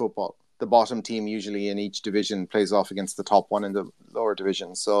college football. The bottom team usually in each division plays off against the top one in the lower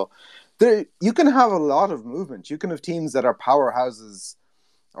division. So you can have a lot of movement. You can have teams that are powerhouses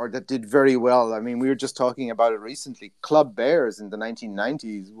or that did very well. I mean, we were just talking about it recently. Club Bears in the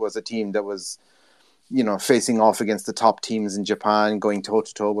 1990s was a team that was, facing off against the top teams in Japan, going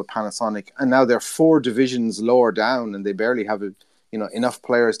toe-to-toe with Panasonic. And now they're 4 divisions lower down, and they barely have, enough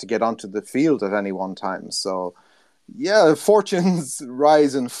players to get onto the field at any one time. So, fortunes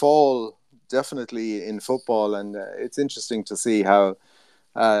rise and fall, definitely, in football. And it's interesting to see how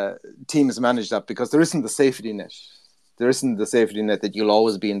teams manage that, because there isn't the safety net. There isn't the safety net that you'll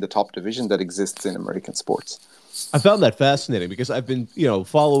always be in the top division that exists in American sports. I found that fascinating because I've been,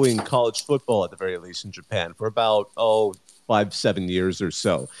 following college football at the very least in Japan for about 5-7 years or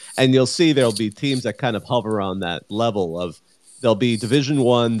so. And you'll see there'll be teams that kind of hover on that level of they'll be Division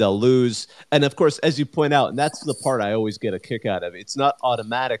I, they'll lose. And of course, as you point out, and that's the part I always get a kick out of, it's not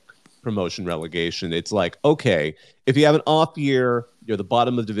automatic promotion relegation. It's like, okay, if you have an off year, you're the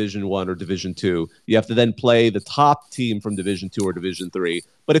bottom of Division I or Division II. You have to then play the top team from Division II or Division III.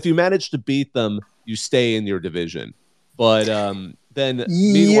 But if you manage to beat them, you stay in your division. But then,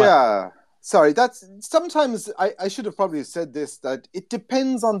 sorry, that's sometimes I should have probably said this, that it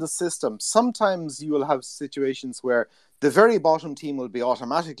depends on the system. Sometimes you will have situations where the very bottom team will be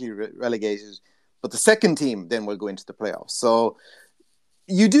automatically relegated, but the second team then will go into the playoffs. So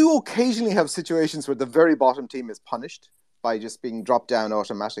you do occasionally have situations where the very bottom team is punished by just being dropped down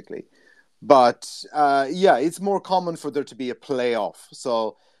automatically. But it's more common for there to be a playoff.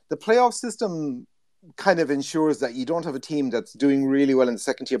 So the playoff system kind of ensures that you don't have a team that's doing really well in the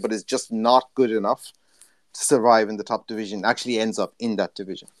second tier, but is just not good enough to survive in the top division, actually ends up in that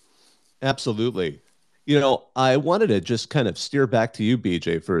division. Absolutely. I wanted to just kind of steer back to you,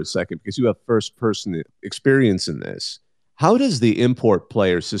 BJ, for a second, because you have first-person experience in this. How does the import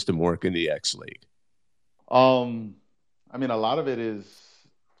player system work in the X League? I mean, a lot of it is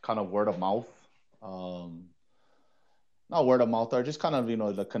kind of word of mouth. Not word of mouth, or just kind of,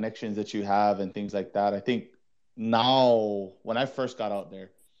 the connections that you have and things like that. I think now, when I first got out there,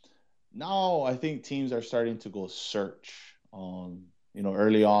 now I think teams are starting to go search.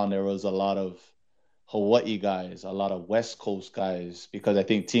 Early on, there was a lot of Hawaii guys, a lot of West Coast guys, because I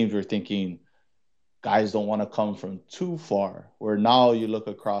think teams were thinking guys don't want to come from too far. Where now you look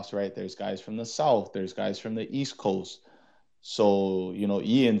across, right, there's guys from the South, there's guys from the East Coast. So,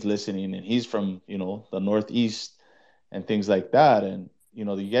 Ian's listening and he's from, the Northeast and things like that. And,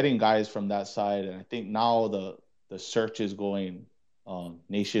 you're getting guys from that side. And I think now the search is going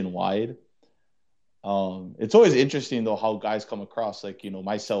nationwide. It's always interesting, though, how guys come across. Like,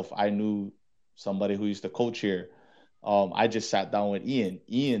 myself, I knew somebody who used to coach here. I just sat down with Ian.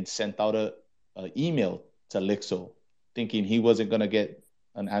 Ian sent out a email to Lixo, thinking he wasn't gonna get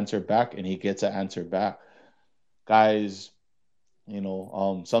an answer back, and he gets an answer back. Guys,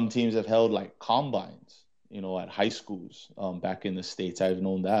 some teams have held like combines, at high schools back in the States. I've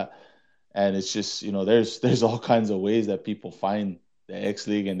known that. And it's just, there's all kinds of ways that people find the X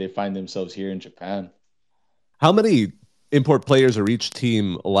League and they find themselves here in Japan. How many import players are each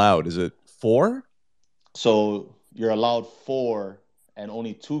team allowed? Is it 4? So you're allowed 4, and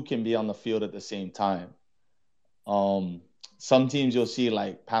only 2 can be on the field at the same time. Some teams you'll see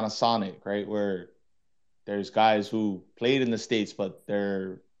like Panasonic, right, where there's guys who played in the States, but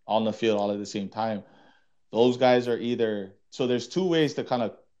they're on the field all at the same time. Those guys are so there's 2 ways to kind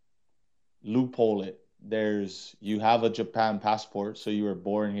of loophole it. You have a Japan passport, so you were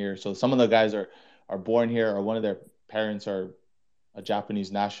born here. So some of the guys are born here, or one of their parents are a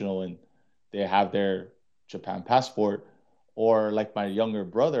Japanese national and they have their Japan passport. Or like my younger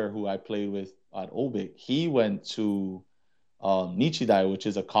brother, who I played with at Obik, he went to Nichidai, which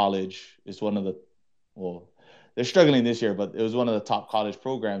is a college. It's one of they're struggling this year, but it was one of the top college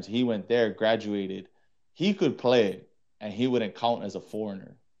programs. He went there, graduated. He could play, and he wouldn't count as a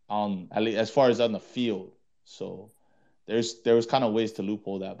foreigner, at least as far as on the field. So there was kind of ways to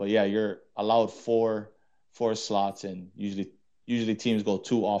loophole that. But yeah, you're allowed 4 slots, and usually teams go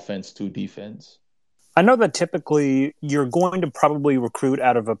 2 offense, 2 defense. I know that typically you're going to probably recruit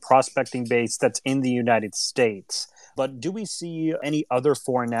out of a prospecting base that's in the United States. But do we see any other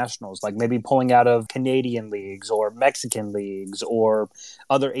foreign nationals, like maybe pulling out of Canadian leagues or Mexican leagues or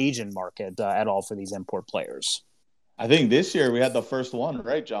other Asian market at all for these import players? I think this year we had the first one,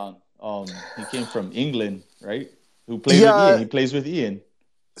 right, John? He came from England, right? Who played with Ian. He plays with Ian.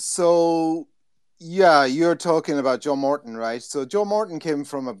 So, yeah, you're talking about Joe Morton, right? So Joe Morton came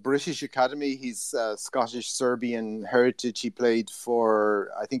from a British academy. He's Scottish-Serbian heritage. He played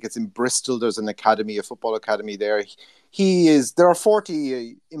for, I think it's in Bristol. There's an academy, a football academy there. There are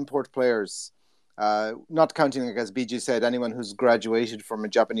 40 import players, not counting, like as BJ said, anyone who's graduated from a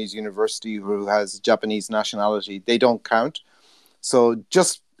Japanese university who has Japanese nationality. They don't count. So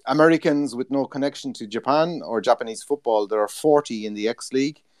just Americans with no connection to Japan or Japanese football, there are 40 in the X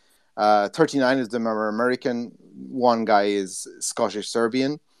League. 39 of them are American. 1 guy is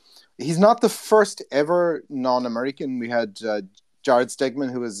Scottish-Serbian. He's not the first ever non-American. We had Jared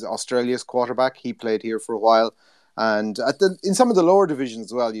Stegman, who was Australia's quarterback. He played here for a while. And in some of the lower divisions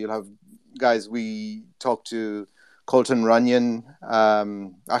as well, you'll have guys we talked to, Colton Runyon.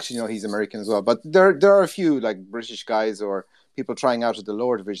 Actually, no, he's American as well. But there are a few like British guys or people trying out at the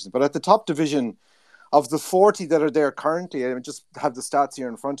lower divisions. But at the top division, of the 40 that are there currently, I just have the stats here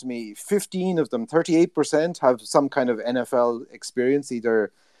in front of me, 15 of them, 38%, have some kind of NFL experience,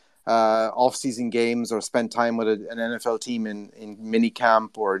 either off-season games or spent time with an NFL team in mini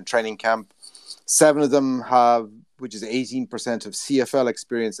camp or in training camp. 7 of them have, which is 18% of CFL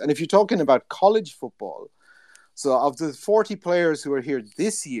experience. And if you're talking about college football, so of the 40 players who are here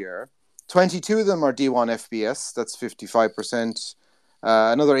this year, 22 of them are D1 FBS, that's 55%.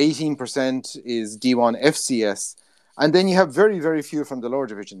 Another 18% is D1 FCS. And then you have very, very few from the lower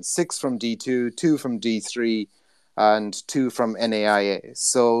divisions, 6 from D2, 2 from D3, and 2 from NAIA.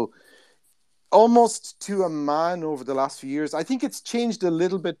 So almost to a man over the last few years. I think it's changed a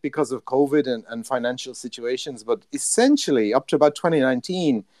little bit because of COVID and financial situations, but essentially up to about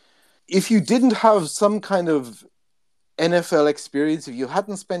 2019, if you didn't have some kind of NFL experience, if you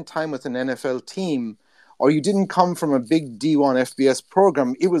hadn't spent time with an NFL team, or you didn't come from a big D1 FBS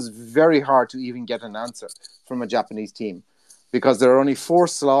program, it was very hard to even get an answer from a Japanese team because there are only 4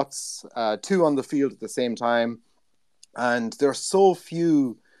 slots, 2 on the field at the same time, and there are so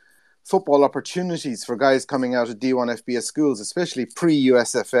few football opportunities for guys coming out of D1 FBS schools, especially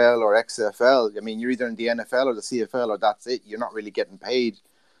pre-USFL or XFL. I mean, you're either in the NFL or the CFL or that's it. You're not really getting paid.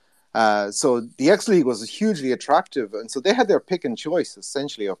 So the X League was hugely attractive, and so they had their pick and choice,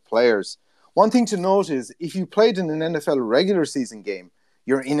 essentially, of players. One thing to note is if you played in an NFL regular season game,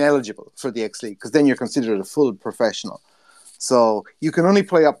 you're ineligible for the X League because then you're considered a full professional. So you can only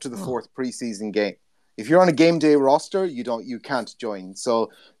play up to the 4th preseason game. If you're on a game day roster, you can't join. So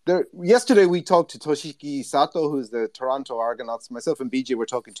yesterday we talked to Toshiki Sato, who's the Toronto Argonauts. Myself and BJ were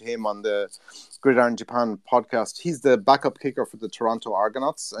talking to him on the Gridiron Japan podcast. He's the backup kicker for the Toronto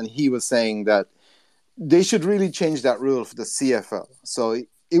Argonauts, and he was saying that they should really change that rule for the CFL. So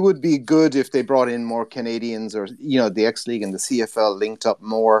it would be good if they brought in more Canadians or, the X League and the CFL linked up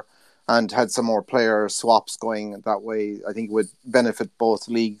more and had some more player swaps going that way. I think it would benefit both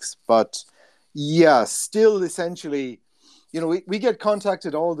leagues. But yeah, still essentially we get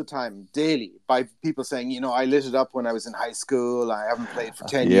contacted all the time, daily, by people saying, I lit it up when I was in high school. I haven't played for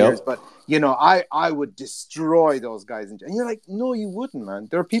 10 years, but, I would destroy those guys. And you're like, no, you wouldn't, man.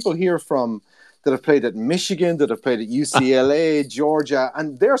 There are people here that have played at Michigan, that have played at UCLA, Georgia,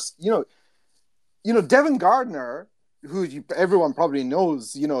 and there's, Devin Gardner, who everyone probably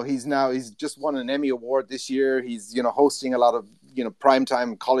knows, he's just won an Emmy Award this year. He's, hosting a lot of,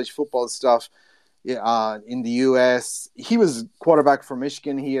 primetime college football stuff in the US. He was quarterback for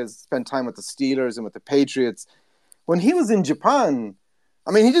Michigan. He has spent time with the Steelers and with the Patriots. When he was in Japan,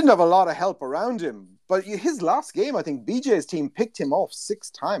 I mean, he didn't have a lot of help around him, but his last game, I think BJ's team picked him off 6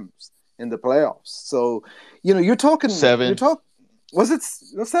 times in the playoffs. So, you're talking 7. Was it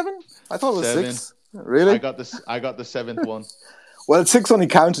 7? I thought it was 7. 6. Really? I got the 7th one. Well, 6 only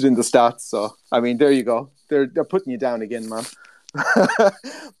counted in the stats, so I mean, there you go. They're putting you down again, man.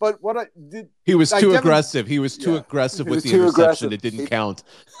 But what I did, he was too aggressive. He was too aggressive with the interception. It didn't count.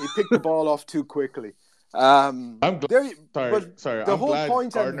 He picked the ball off too quickly. Sorry. The I'm whole glad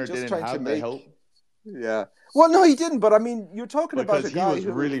point Gardner I'm just didn't trying have to the make. help. Yeah. Well, no, he didn't. But I mean, you're talking about a guy he was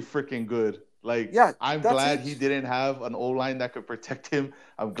really freaking good. Like, I'm glad he didn't have an O-line that could protect him.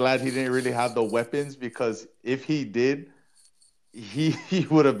 I'm glad he didn't really have the weapons, because if he did, he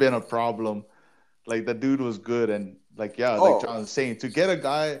would have been a problem. Like, the dude was good, and like John was saying, to get a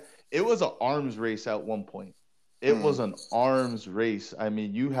guy, it was an arms race at one point. It was an arms race. I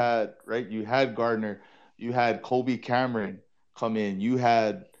mean, you had Gardner, you had Kobe Cameron come in,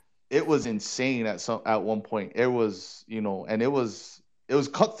 it was insane at one point. It was, and it was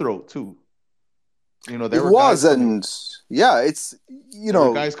cutthroat too. There were guys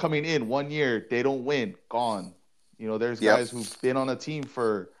guys coming in 1 year, they don't win, gone. There's guys who've been on a team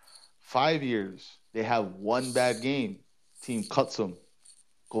for 5 years. They have one bad game, team cuts them,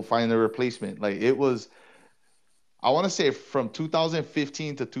 go find their replacement. Like, it was, I want to say from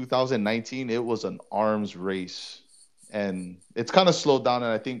 2015 to 2019, it was an arms race, and it's kind of slowed down.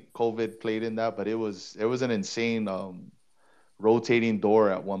 And I think COVID played in that, but it was an insane rotating door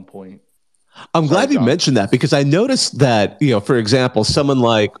at one point. I'm glad you mentioned that, because I noticed that, for example, someone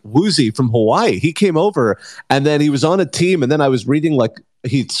like Woozy from Hawaii, he came over and then he was on a team, and then I was reading like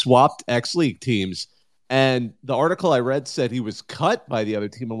he'd swapped X-League teams, and the article I read said he was cut by the other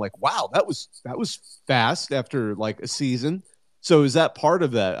team. I'm like, wow, that was fast after like a season. So is that part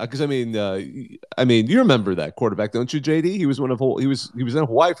of that? Because I mean, you remember that quarterback, don't you, JD? He was he was in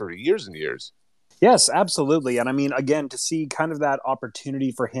Hawaii for years and years. Yes, absolutely. And I mean, again, to see kind of that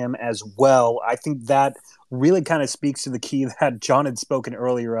opportunity for him as well, I think that really kind of speaks to the key that John had spoken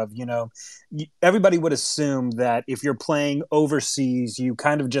earlier of, everybody would assume that if you're playing overseas, you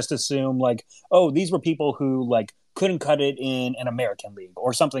kind of just assume like, oh, these were people who like couldn't cut it in an American league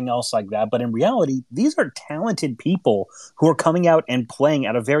or something else like that. But in reality, these are talented people who are coming out and playing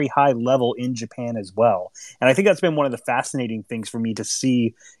at a very high level in Japan as well. And I think that's been one of the fascinating things for me to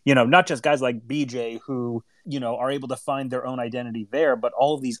see, not just guys like BJ who, are able to find their own identity there, but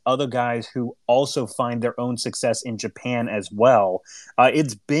all of these other guys who also find their own success in Japan as well.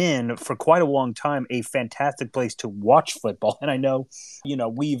 It's been for quite a long time a fantastic place to watch football. And I know,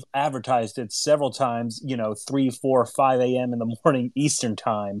 we've advertised it several times, 3, 4, 5 a.m. in the morning Eastern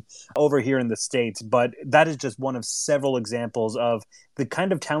time over here in the States. But that is just one of several examples of the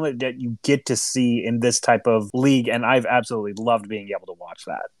kind of talent that you get to see in this type of league. And I've absolutely loved being able to watch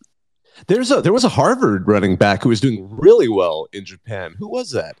that. There was a Harvard running back who was doing really well in Japan. Who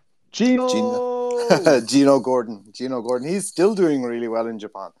was that? Gino Gordon. Gino Gordon. He's still doing really well in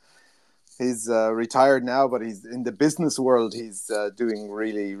Japan. He's retired now, but he's in the business world. He's doing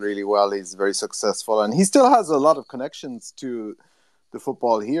really, really well. He's very successful, and he still has a lot of connections to the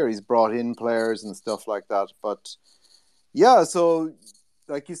football here. He's brought in players and stuff like that. But yeah, so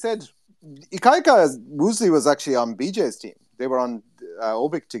like you said, Ikaika Woosley was actually on BJ's team. They were on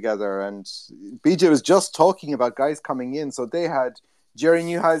Obic together, and BJ was just talking about guys coming in. So they had Jerry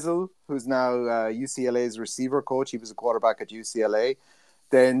Neuheisel, who's now UCLA's receiver coach. He was a quarterback at UCLA.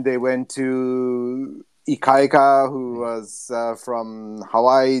 Then they went to Ikaika, who was from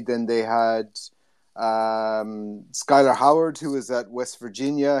Hawaii. Then they had Skylar Howard, who was at West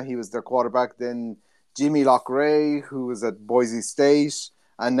Virginia. He was their quarterback. Then Jimmy Lockray, who was at Boise State.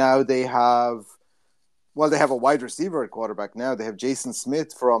 And now they have a wide receiver at quarterback now. They have Jason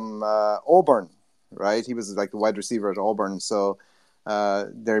Smith from Auburn, right? He was like the wide receiver at Auburn. So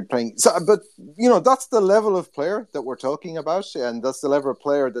they're playing. So, but, that's the level of player that we're talking about. And that's the level of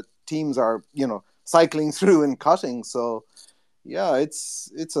player that teams are, cycling through and cutting. So, Yeah,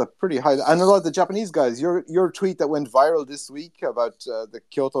 it's a pretty high. And a lot of the Japanese guys, your tweet that went viral this week about the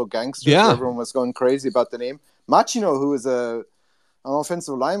Kyoto Gangsters, where everyone was going crazy about the name. Machino, who is an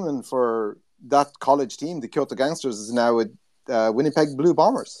offensive lineman for that college team, the Kyoto Gangsters, is now with Winnipeg Blue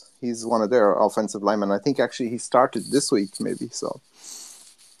Bombers. He's one of their offensive linemen. I think actually he started this week, maybe. So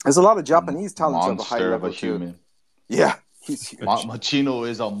there's a lot of Japanese talent at a high level of a human. Too. Yeah, he's huge. Machino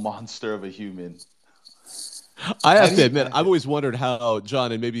is a monster of a human. I have to admit, I've always wondered how,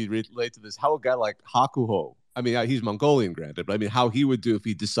 John, and maybe you relate to this, how a guy like Hakuho, I mean, he's Mongolian, granted, but I mean, how he would do if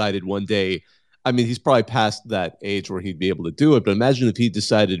he decided one day, I mean, he's probably past that age where he'd be able to do it, but imagine if he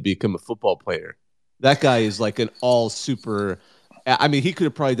decided to become a football player. That guy is like an all super, I mean, he could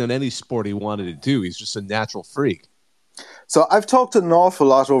have probably done any sport he wanted to do. He's just a natural freak. So I've talked an awful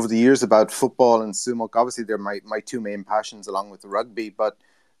lot over the years about football and sumo. Obviously, they're my two main passions along with the rugby, but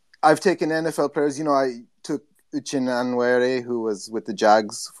I've taken NFL players. I took Uchenna Nwaneri, who was with the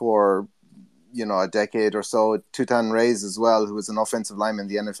Jags for, a decade or so. Tutan Reyes as well, who was an offensive lineman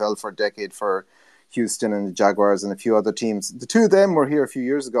in the NFL for a decade for Houston and the Jaguars and a few other teams. The two of them were here a few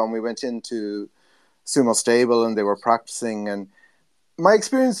years ago, and we went into Sumo Stable and they were practicing. And my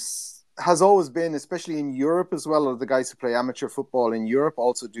experience has always been, especially in Europe as well, or the guys who play amateur football in Europe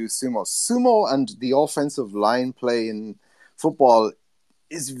also do sumo. Sumo and the offensive line play in football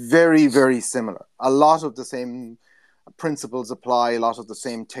is very, very similar. A lot of the same principles apply, a lot of the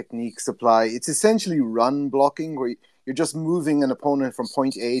same techniques apply. It's essentially run blocking, where you're just moving an opponent from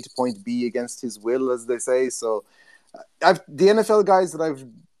point A to point B against his will, as they say. So the NFL guys that I've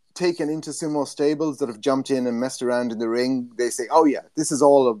taken into sumo stables that have jumped in and messed around in the ring, they say, oh yeah, this is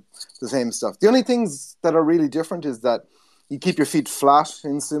all of the same stuff. The only things that are really different is that you keep your feet flat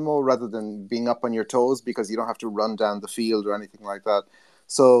in sumo rather than being up on your toes, because you don't have to run down the field or anything like that.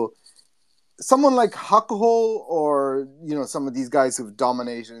 So someone like Hakuho or, some of these guys who've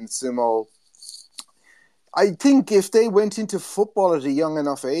dominated in sumo, I think if they went into football at a young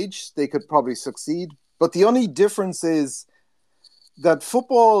enough age, they could probably succeed. But the only difference is that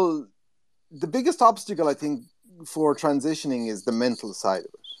football, the biggest obstacle, I think, for transitioning is the mental side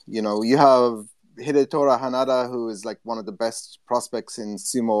of it. You have Hidetora Hanada, who is like one of the best prospects in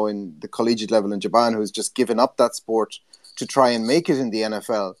sumo in the collegiate level in Japan, who's just given up that sport to try and make it in the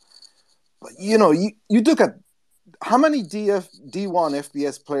NFL. But, you look at how many D1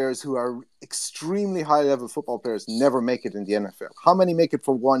 FBS players who are extremely high-level football players never make it in the NFL. How many make it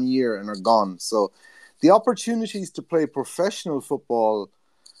for 1 year and are gone? So the opportunities to play professional football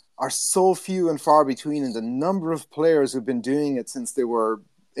are so few and far between, and the number of players who've been doing it since they were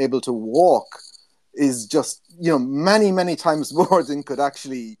able to walk is just, many, many times more than could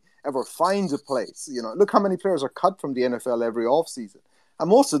actually ever find a place. Look how many players are cut from the NFL every offseason. And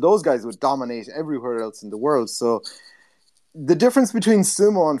most of those guys would dominate everywhere else in the world. So the difference between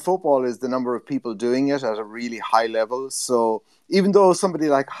sumo and football is the number of people doing it at a really high level. So even though somebody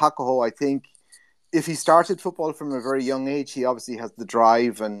like Hakuho, I think, if he started football from a very young age, he obviously has the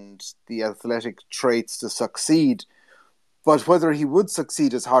drive and the athletic traits to succeed. But whether he would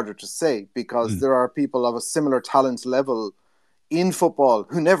succeed is harder to say, because there are people of a similar talent level in football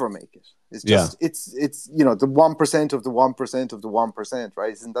who never make it. It's just, it's the 1% of the 1% of the 1%,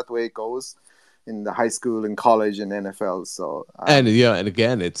 right? Isn't that the way it goes in the high school and college and NFL? So and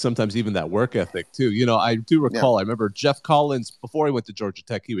again, it's sometimes even that work ethic too. I do recall, I remember Jeff Collins, before he went to Georgia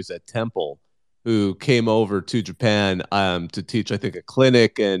Tech, he was at Temple, who came over to Japan to teach, I think, a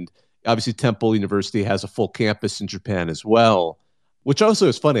clinic. And obviously Temple University has a full campus in Japan as well, which also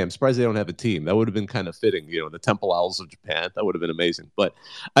is funny. I'm surprised they don't have a team. That would have been kind of fitting, the Temple Owls of Japan. That would have been amazing. But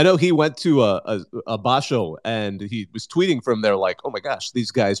I know he went to a basho, and he was tweeting from there like, oh my gosh, these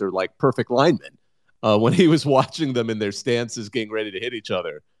guys are like perfect linemen, when he was watching them in their stances getting ready to hit each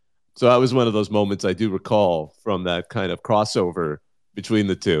other. So that was one of those moments I do recall from that kind of crossover between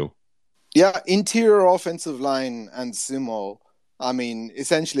the two. Yeah, interior offensive line and sumo. I mean,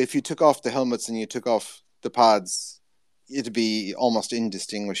 essentially, if you took off the helmets and you took off the pads, it'd be almost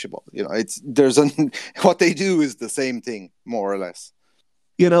indistinguishable. What they do is the same thing, more or less.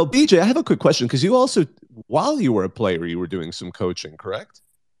 BJ, I have a quick question, because you also, while you were a player, you were doing some coaching, correct?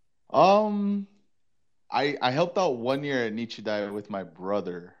 I helped out 1 year at Nichidai with my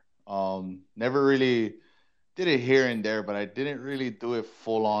brother. Never really did it here and there, but I didn't really do it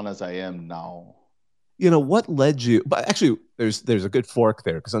full on as I am now. What led you? But actually, there's a good fork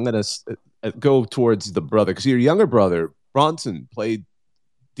there, because I'm going to go towards the brother, because your younger brother Bronson played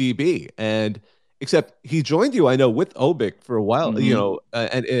DB, and except he joined you, I know, with Obik for a while,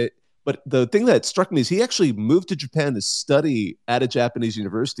 but the thing that struck me is he actually moved to Japan to study at a Japanese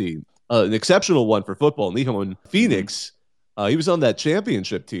university, an exceptional one for football, Nihon Phoenix. He was on that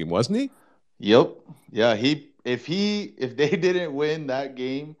championship team, wasn't he? Yep. Yeah. If they didn't win that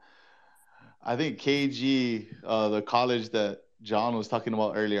game, I think KG, the college that John was talking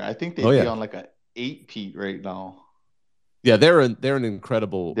about earlier, I think they'd be on like a 8-peat right now. Yeah, they're an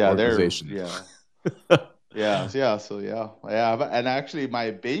incredible organization. Yeah. So yeah. And actually,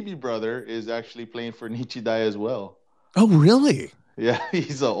 my baby brother is actually playing for Nichidai as well. Oh, really? Yeah,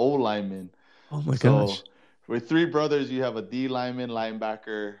 he's an O lineman. Oh my gosh. With three brothers, you have a D lineman,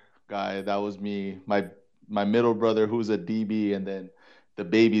 linebacker guy. That was me. My middle brother, who's a DB, and then the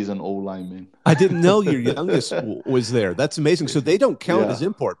baby's an O lineman. I didn't know your youngest was there. That's amazing. So they don't count as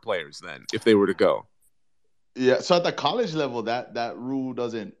import players then, if they were to go. Yeah. So at the college level, that rule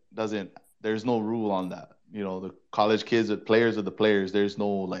doesn't. There's no rule on that. You know, the college kids, the players are the players. There's no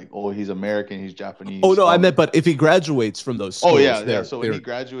like, oh, he's American, he's Japanese. Oh no, I meant, but if he graduates from those schools, yeah. So when he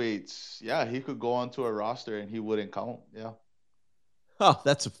graduates, he could go onto a roster and he wouldn't count. Yeah. Oh,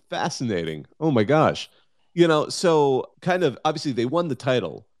 that's fascinating. Oh my gosh. You know, so kind of obviously they won the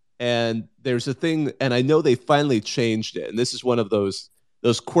title, and there's a thing, and I know they finally changed it. And this is one of those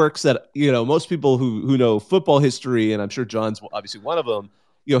quirks that, you know, most people who know football history, and I'm sure John's obviously one of them.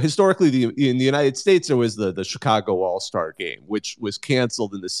 You know, historically, in the United States, there was the Chicago All-Star Game, which was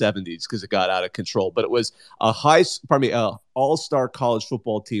canceled in the 70s because it got out of control. But it was a all-star college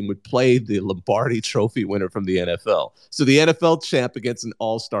football team would play the Lombardi Trophy winner from the NFL. So the NFL champ against an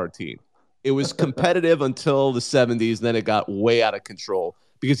all-star team. It was competitive until the 70s, and then it got way out of control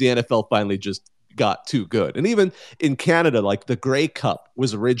because the NFL finally just got too good. And even in Canada, like the Grey Cup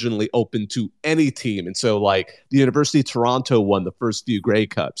was originally open to any team. And so like the University of Toronto won the first few Grey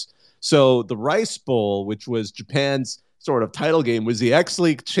Cups. So the Rice Bowl, which was Japan's sort of title game, was the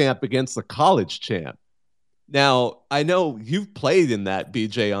X-League champ against the college champ. Now, I know you've played in that,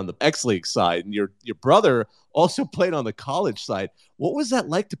 BJ, on the X-League side, and your brother also played on the college side. What was that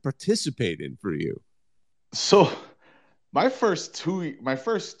like to participate in for you? So my first 2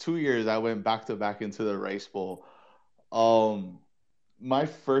 years, I went back to back into the Rice Bowl. My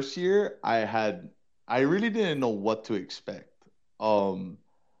first year, I really didn't know what to expect.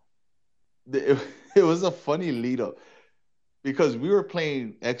 It was a funny lead up because we were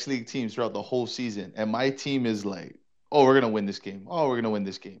playing X League teams throughout the whole season, and my team is like, "Oh, we're gonna win this game. Oh, we're gonna win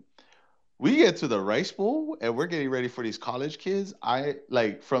this game." We get to the Rice Bowl, and we're getting ready for these college kids. I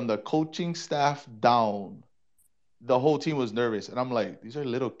like from the coaching staff down. The whole team was nervous, and I'm like, these are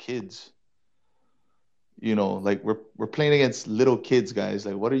little kids. You know, like we're playing against little kids, guys.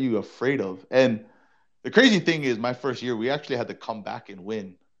 Like, what are you afraid of? And the crazy thing is, my first year, we actually had to come back and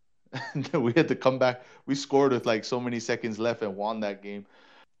win. We had to come back. We scored with like so many seconds left and won that game.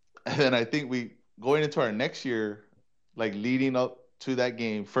 And then I think going into our next year, like leading up to that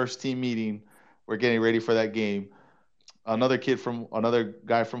game, first team meeting, we're getting ready for that game. Another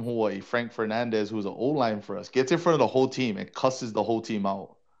guy from Hawaii, Frank Fernandez, who's an O-line for us, gets in front of the whole team and cusses the whole team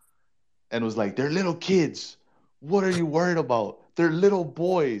out. And was like, they're little kids. What are you worried about? They're little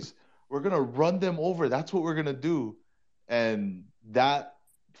boys. We're going to run them over. That's what we're going to do. And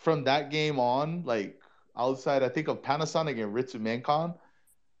from that game on, like outside, I think of Panasonic and Ritsu Menkon,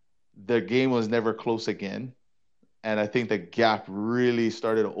 the game was never close again. And I think the gap really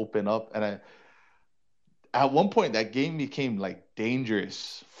started to open up. And at one point, that game became like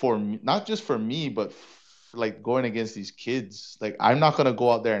dangerous for me, not just for me, but like going against these kids. Like, I'm not going to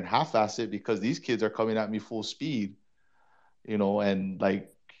go out there and half-ass it because these kids are coming at me full speed, you know, and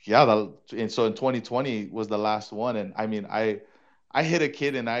like, and so in 2020 was the last one. And I mean, I hit a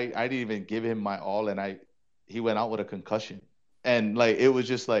kid and I didn't even give him my all. And he went out with a concussion. And like, it was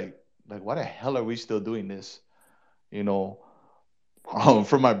just like, why the hell are we still doing this? You know,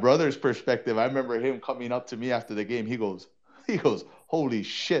 from my brother's perspective, I remember him coming up to me after the game. He goes, holy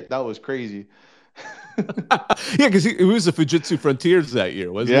shit, that was crazy. Yeah, because it was the Fujitsu Frontiers that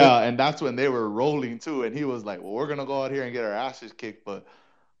year, wasn't it? Yeah, and that's when they were rolling too. And he was like, well, we're going to go out here and get our asses kicked, but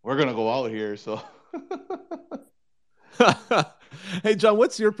we're going to go out here. So, hey, John,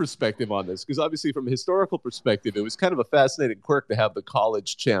 what's your perspective on this? Because obviously from a historical perspective, it was kind of a fascinating quirk to have the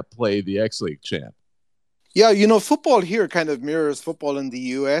college champ play the X-League champ. Yeah, you know, football here kind of mirrors football in the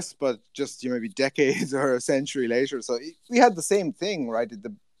US, but just maybe decades or a century later. So we had the same thing, right?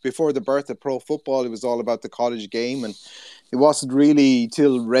 Before the birth of pro football, it was all about the college game. And it wasn't really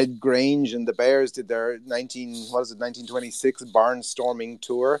till Red Grange and the Bears did their 1926 barnstorming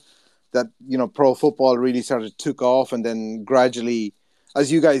tour that, you know, pro football really took off. And then gradually, as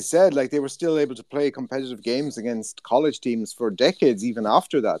you guys said, like they were still able to play competitive games against college teams for decades, even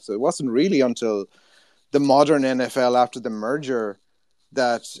after that. So it wasn't really until the modern NFL after the merger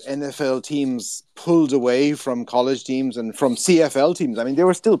that NFL teams pulled away from college teams and from CFL teams. I mean, they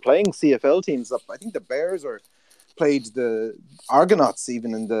were still playing CFL teams. I think the Bears played the Argonauts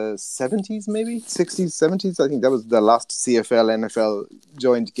even in the 70s, maybe 60s, 70s. I think that was the last CFL NFL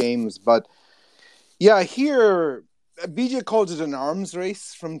joint games. But yeah, here BJ called it an arms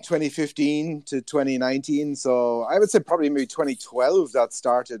race from 2015 to 2019. So I would say probably maybe 2012 that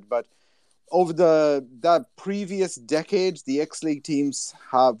started. But over that previous decade, the X-League teams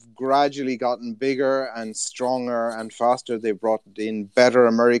have gradually gotten bigger and stronger and faster. They brought in better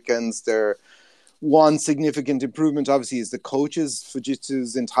Americans. One significant improvement, obviously, is the coaches.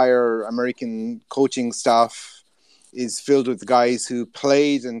 Fujitsu's entire American coaching staff is filled with guys who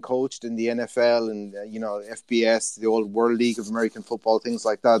played and coached in the NFL and, FBS, the old World League of American Football, things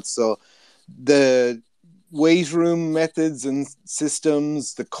like that. So the weight room methods and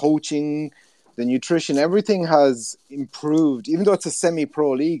systems, the coaching, the nutrition, everything has improved. Even though it's a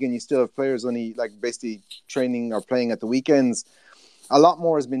semi-pro league and you still have players only basically training or playing at the weekends, a lot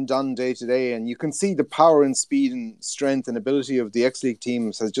more has been done day to day, and you can see the power and speed and strength and ability of the X-League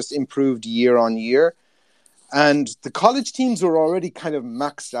teams has just improved year on year. And the college teams were already kind of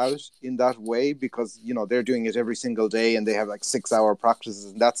maxed out in that way because, they're doing it every single day and they have 6-hour practices,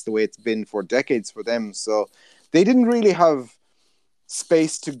 and that's the way it's been for decades for them. So they didn't really have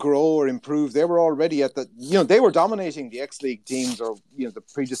space to grow or improve. They were already at they were dominating the X-League teams or, the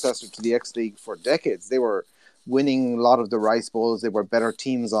predecessor to the X-League for decades. They were winning a lot of the Rice Bowls. They were better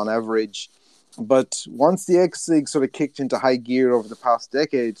teams on average. But once the X-League sort of kicked into high gear over the past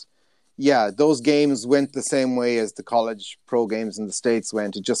decade, yeah, those games went the same way as the college pro games in the States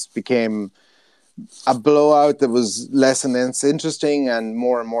went. It just became a blowout that was less and less interesting and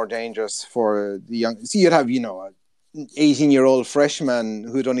more dangerous for the young. So you'd have, an 18-year-old freshman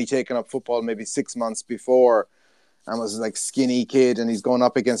who'd only taken up football maybe 6 months before and was skinny kid, and he's going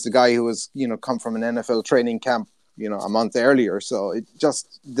up against a guy who was, come from an NFL training camp, a month earlier. So it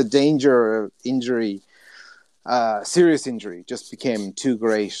just, the danger of injury, serious injury just became too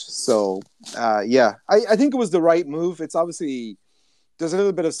great. So, I think it was the right move. It's obviously, there's a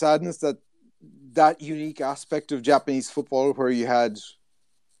little bit of sadness that unique aspect of Japanese football where you had,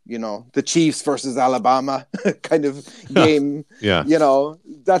 the Chiefs versus Alabama kind of game, yeah.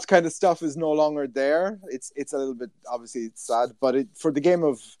 That kind of stuff is no longer there. It's a little bit, obviously it's sad, but for the game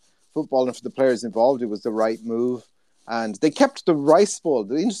of football and for the players involved, it was the right move. And they kept the Rice Bowl.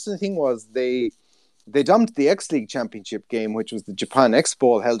 The interesting thing was they dumped the X-League Championship game, which was the Japan X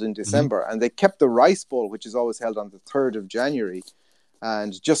Bowl held in December, and they kept the Rice Bowl, which is always held on the 3rd of January,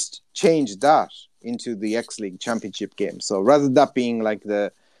 and just changed that into the X-League Championship game. So rather than that being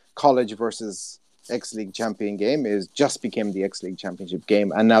the college versus X-League champion game, is just became the X-League Championship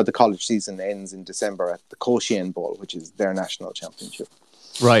game, and now the college season ends in December at the Koshien Bowl, which is their national championship.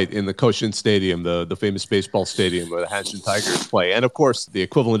 Right, in the Koshien Stadium, the famous baseball stadium where the Hanshin Tigers play. And, of course, the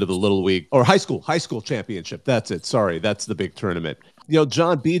equivalent of the Little League, or high school championship. That's it. Sorry, that's the big tournament.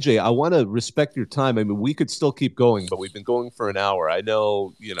 John, BJ, I want to respect your time. I mean, we could still keep going, but we've been going for an hour. I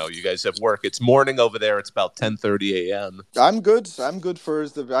know, you guys have work. It's morning over there. It's about 10:30 a.m. I'm good for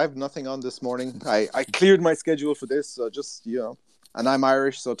I have nothing on this morning. I cleared my schedule for this, so just, and I'm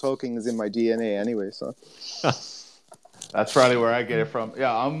Irish, so talking is in my DNA anyway, so... That's probably where I get it from.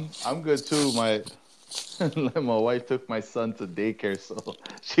 Yeah, I'm good too. My wife took my son to daycare, so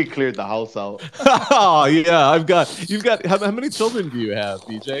she cleared the house out. Oh yeah, you've got. How many children do you have,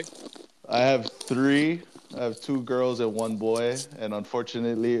 BJ? I have 3. I have 2 girls and 1 boy, and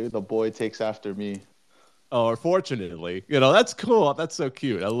unfortunately, the boy takes after me. Oh, unfortunately, that's cool. That's so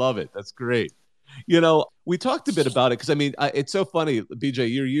cute. I love it. That's great. We talked a bit about it because, I mean, it's so funny, BJ,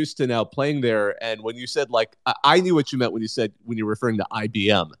 you're used to now playing there. And when you said, I knew what you meant when you were referring to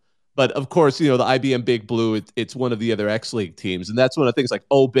IBM. But, of course, the IBM Big Blue, it's one of the other X-League teams. And that's one of the things,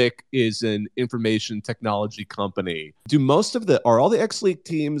 OBIC is an information technology company. Are all the X-League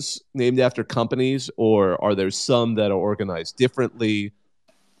teams named after companies, or are there some that are organized differently?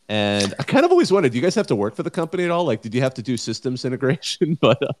 And I kind of always wondered, do you guys have to work for the company at all? Did you have to do systems integration?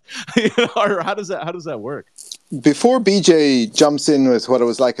 But or how does that work? Before BJ jumps in with what it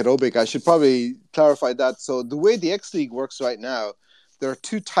was like at OBIC, I should probably clarify that. So the way the X-League works right now, there are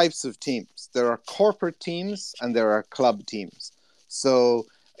 2 types of teams. There are corporate teams and there are club teams. So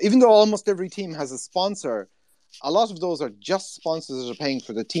even though almost every team has a sponsor, a lot of those are just sponsors that are paying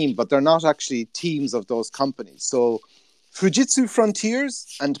for the team, but they're not actually teams of those companies. So Fujitsu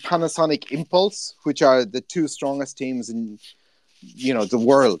Frontiers and Panasonic Impulse, which are the 2 strongest teams in, the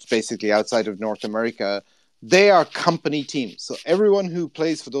world, basically outside of North America, they are company teams. So everyone who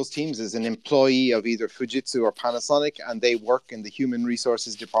plays for those teams is an employee of either Fujitsu or Panasonic, and they work in the human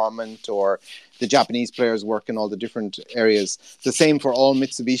resources department, or the Japanese players work in all the different areas. The same for all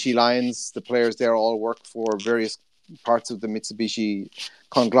Mitsubishi lines. The players there all work for various parts of the Mitsubishi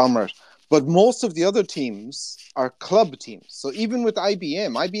conglomerate. But most of the other teams are club teams. So even with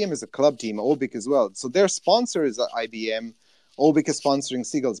IBM is a club team, OBIC as well. So their sponsor is IBM. OBIC is sponsoring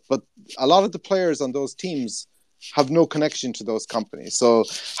Seagulls, but a lot of the players on those teams have no connection to those companies. So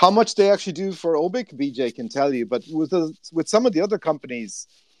how much they actually do for OBIC, BJ can tell you. But with some of the other companies,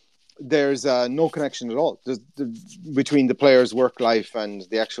 there's no connection at all between the player's work life and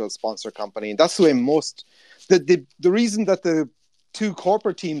the actual sponsor company. And that's the way most... The reason that the two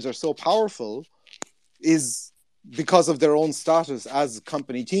corporate teams are so powerful is because of their own status as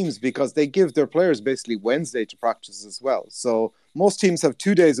company teams, because they give their players basically Wednesday to practice as well. So most teams have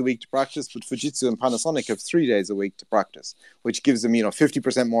 2 days a week to practice, but Fujitsu and Panasonic have 3 days a week to practice, which gives them,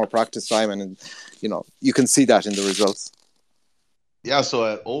 50% more practice time. And, you can see that in the results. Yeah. So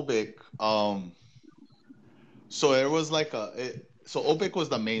at OBIC, so it was like so OBIC was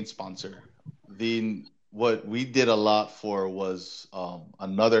the main sponsor. What we did a lot for was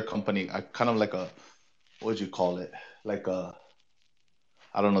another company, kind of like what would you call it? Like I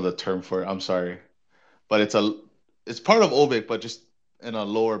don't know the term for it. I'm sorry, but it's part of OBIC, but just in a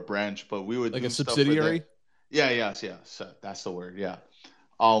lower branch. But we would like do a stuff subsidiary. For them. Yeah, yeah. So that's the word. Yeah.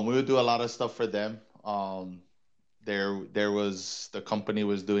 We would do a lot of stuff for them. There was the company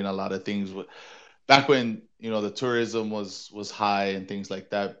was doing a lot of things back when the tourism was high and things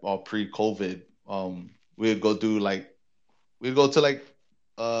like that, all pre-COVID. We'd go to like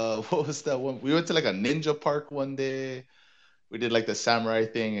what was that one? We went to like a ninja park one day. We did like the samurai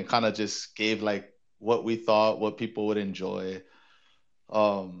thing and kind of just gave like what we thought what people would enjoy.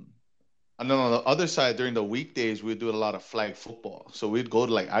 And then on the other side, during the weekdays, we'd do a lot of flag football. So I'd go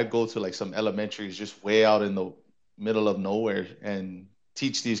to like some elementaries just way out in the middle of nowhere and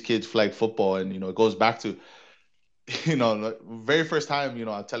teach these kids flag football. And it goes back to the very first time,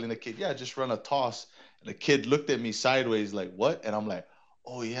 I'm telling the kid, yeah, just run a toss. And the kid looked at me sideways like, what? And I'm like,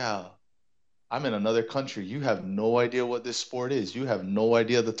 oh, yeah, I'm in another country. You have no idea what this sport is. You have no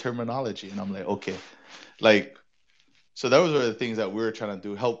idea the terminology. And I'm like, okay. Like, so those were the things that we were trying to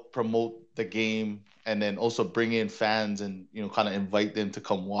do, help promote the game and then also bring in fans and, kind of invite them to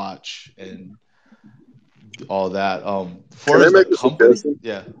come watch and all that. For as the company,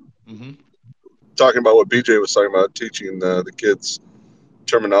 yeah. Mm-hmm. Talking about what BJ was talking about, teaching the kids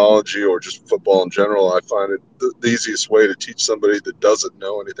terminology or just football in general, I find it the easiest way to teach somebody that doesn't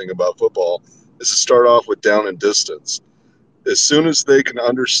know anything about football is to start off with down and distance. As soon as they can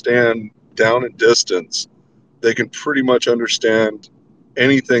understand down and distance, they can pretty much understand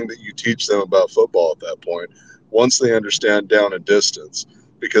anything that you teach them about football at that point, once they understand down and distance,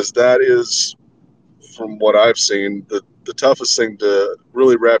 because that is, from what I've seen, the toughest thing to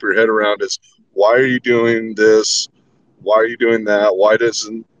really wrap your head around is, why are you doing this? Why are you doing that? Why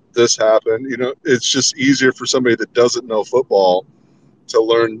doesn't this happen? It's just easier for somebody that doesn't know football to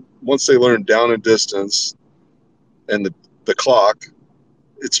learn. Once they learn down and distance and the clock,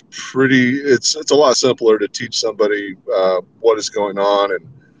 it's a lot simpler to teach somebody what is going on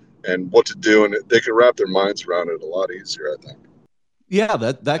and what to do, and they can wrap their minds around it a lot easier, I think. Yeah,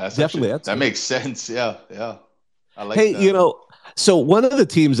 that's definitely that makes sense. Yeah. I like hey, that. So one of the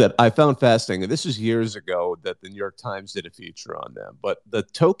teams that I found fascinating, and this was years ago that the New York Times did a feature on them, but the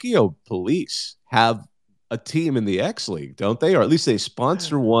Tokyo Police have a team in the X League, don't they? Or at least they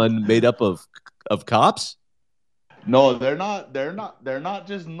sponsor one made up of cops. No, they're not. They're not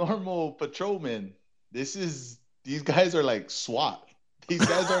just normal patrolmen. These guys are like SWAT. These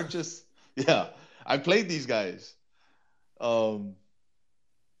guys aren't just. Yeah, I played these guys.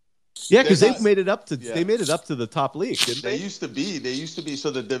 Yeah, because they made it up to the top league, didn't they? They used to be.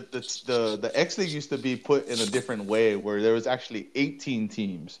 So the X League used to be put in a different way, where there was actually 18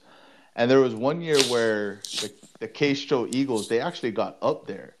 teams, and there was one year where the Keisho Eagles, they actually got up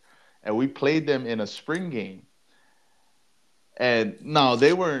there, and we played them in a spring game. And no,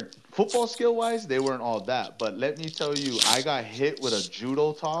 they weren't football skill wise, they weren't all that. But let me tell you, I got hit with a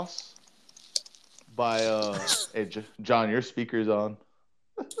judo toss by hey, John, your speaker's on.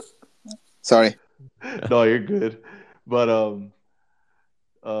 Sorry. No, you're good. But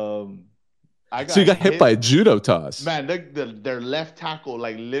So you got hit by a judo toss. Man, their left tackle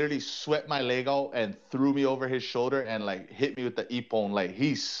like literally swept my leg out and threw me over his shoulder and like hit me with the ippon. Like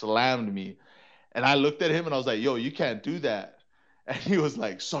he slammed me. And I looked at him and I was like, yo, you can't do that. And he was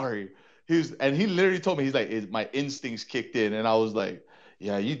like, sorry. He literally told me, he's like, my instincts kicked in. And I was like,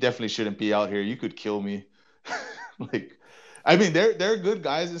 yeah, you definitely shouldn't be out here. You could kill me. Like, I mean, they're good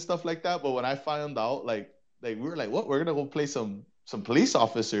guys and stuff like that. But when I found out, like we were like, what? We're gonna go play some police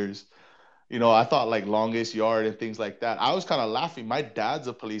officers. I thought like longest yard and things like that. I was kind of laughing. My dad's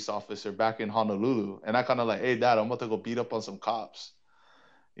a police officer back in Honolulu, and I kind of like, hey, dad, I'm about to go beat up on some cops.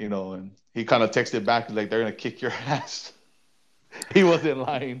 And he kind of texted back like, they're gonna kick your ass. He wasn't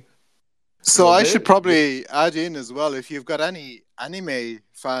lying. So I should probably add in as well, if you've got any anime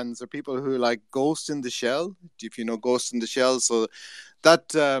fans or people who like Ghost in the Shell, if you know Ghost in the Shell, so that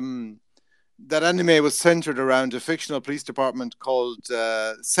that anime was centered around a fictional police department called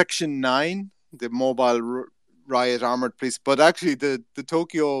Section 9, the mobile riot armored police. But actually the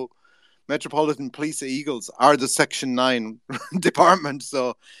Tokyo Metropolitan Police Eagles are the Section 9 department.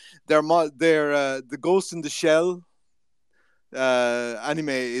 So they're the Ghost in the Shell anime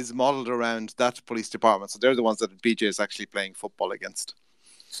is modeled around that police department. So they're the ones that BJ is actually playing football against.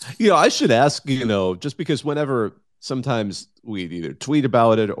 I should ask, just because whenever sometimes we'd either tweet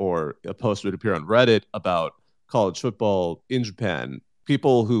about it or a post would appear on Reddit about college football in Japan,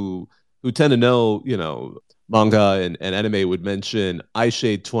 people who tend to know, manga and anime would mention Ice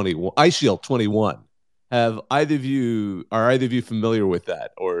Shield 21. Are either of you familiar with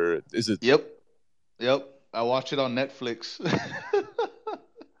that, or is it? Yep. I watch it on Netflix.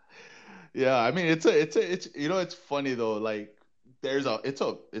 Yeah, I mean it's it's funny though. Like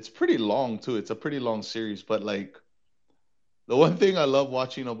it's pretty long too. It's a pretty long series, but like the one thing I love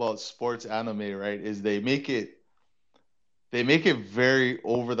watching about sports anime, right, is they make it very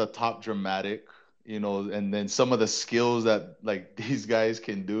over the top dramatic, and then some of the skills that like these guys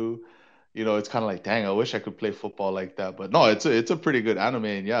can do, it's kind of like, dang, I wish I could play football like that. But no, it's a pretty good anime,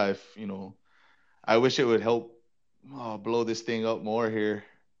 and yeah, if I wish it would help blow this thing up more here.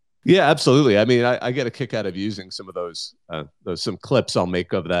 Yeah, absolutely. I mean, I get a kick out of using some of those some clips I'll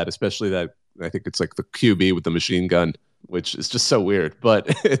make of that, especially that I think it's like the QB with the machine gun, which is just so weird, but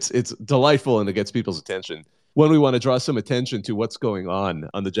it's delightful and it gets people's attention when we want to draw some attention to what's going on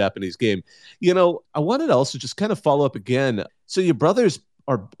the Japanese game. I wanted to also just kind of follow up again. So your brothers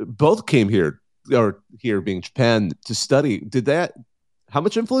both came here, or here being Japan, to study. How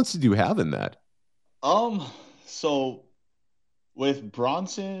much influence did you have in that? So with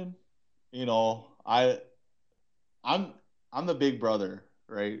Bronson, I'm the big brother,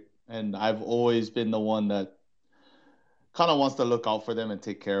 right? And I've always been the one that kind of wants to look out for them and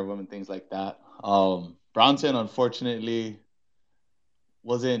take care of them and things like that. Bronson, unfortunately,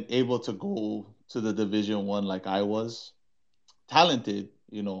 wasn't able to go to the Division I like I was. Talented,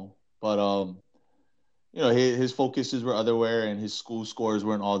 but his focuses were otherwhere, and his school scores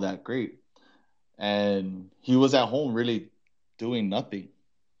weren't all that great. And he was at home really doing nothing.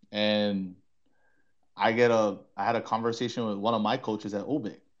 And I had a conversation with one of my coaches at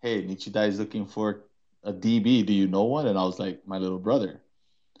Obik. Hey, Nichida is looking for a DB. Do you know one? And I was like, my little brother.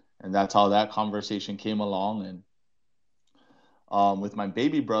 And that's how that conversation came along. And with my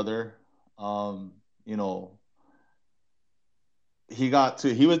baby brother, he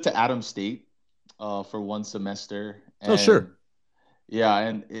went to Adams State for one semester. And, sure. Yeah,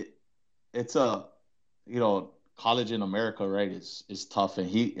 and it's a college in America, right, is tough, and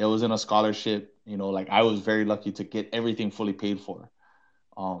it was in a scholarship. Like I was very lucky to get everything fully paid for.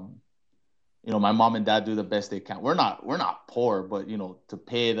 My mom and dad do the best they can. We're not poor, but to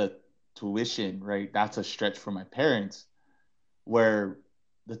pay the tuition, right, that's a stretch for my parents, where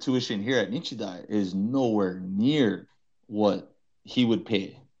the tuition here at Nichida is nowhere near what he would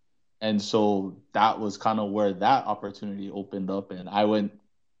pay. And so that was kind of where that opportunity opened up, and I went.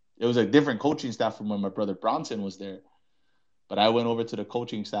 It was a different coaching staff from when my brother Bronson was there. But I went over to the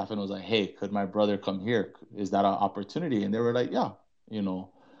coaching staff and was like, hey, could my brother come here? Is that an opportunity? And they were like, yeah,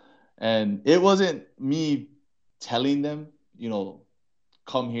 And it wasn't me telling them,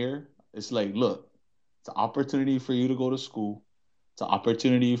 come here. It's like, look, it's an opportunity for you to go to school. It's an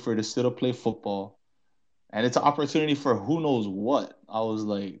opportunity for you to still play football. And it's an opportunity for who knows what. I was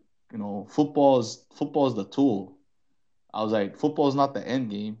like, football is the tool. I was like, football is not the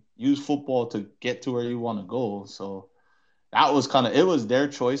end game. Use football to get to where you want to go. So that was it was their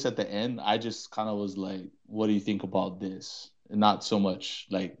choice at the end. I just kind of was like, what do you think about this? And not so much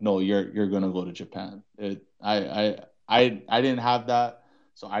like, no, you're going to go to Japan. I didn't have that,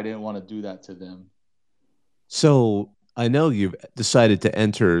 so I didn't want to do that to them. So I know you've decided to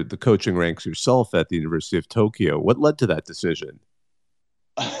enter the coaching ranks yourself at the University of Tokyo. What led to that decision?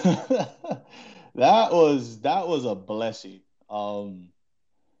 That was a blessing.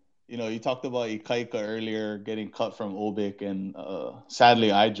 You talked about Ikaika earlier getting cut from Obik, and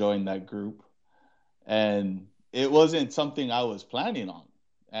sadly I joined that group, and it wasn't something I was planning on,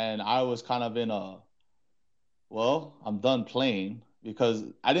 and I was kind of in well, I'm done playing because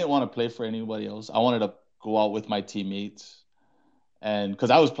I didn't want to play for anybody else. I wanted to go out with my teammates, and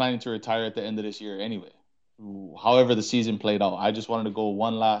because I was planning to retire at the end of this year anyway. However the season played out, I just wanted to go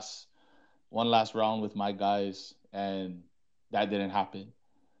one last round with my guys, and that didn't happen.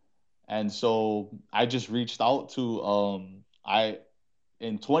 And so I just reached out to I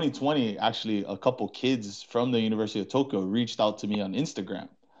in 2020 actually a couple kids from the University of Tokyo reached out to me on Instagram,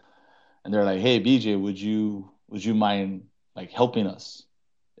 and they're like, "Hey BJ, would you mind like helping us?"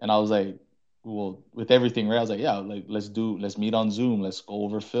 And I was like, "Well, with everything right?" I was like, "Yeah, like let's meet on Zoom, let's go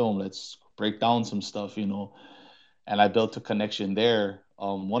over film, let's break down some stuff." And I built a connection there.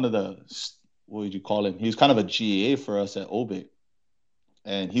 One of the what would you call him? He was kind of a GA for us at OBIC,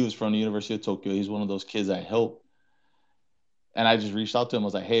 and he was from the University of Tokyo. He's one of those kids I helped. And I just reached out to him. I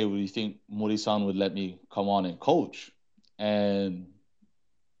was like, "Hey, what do you think Mori-san would let me come on and coach?" And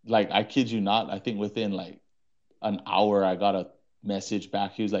like, I kid you not, I think within like an hour, I got a message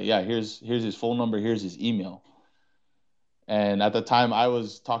back. He was like, "Yeah, here's his phone number, here's his email." And at the time, I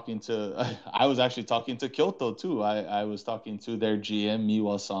was actually talking to Kyoto too. I was talking to their GM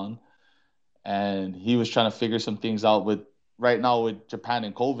Miwa-san, and he was trying to figure some things out with right now with Japan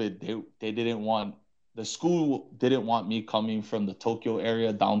and COVID. They didn't want the school didn't want me coming from the Tokyo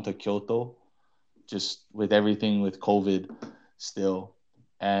area down to Kyoto, just with everything with COVID still.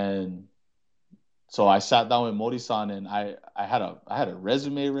 And so I sat down with Mori-san, and I had a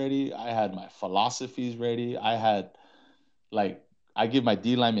resume ready. I had my philosophies ready. Like I give my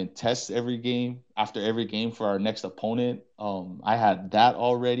D lineman tests every game after every game for our next opponent. I had that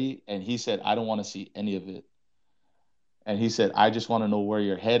already, and he said I don't want to see any of it. And he said I just want to know where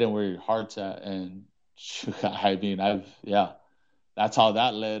your head and where your heart's at. And I mean, that's how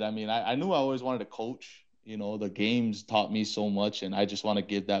that led. I mean, I knew I always wanted to coach. The games taught me so much, and I just want to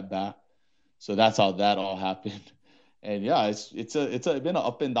give that back. So that's how that all happened. And yeah, it's been an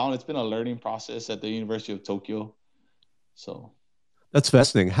up and down. It's been a learning process at the University of Tokyo. So That's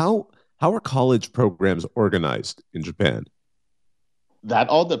fascinating. How are college programs organized in Japan? that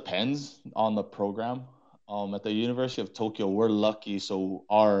all depends on the program. At the University of Tokyo, we're lucky. So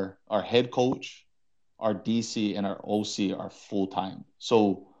our head coach, our DC, and our OC are full time.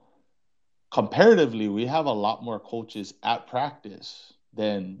 So comparatively, we have a lot more coaches at practice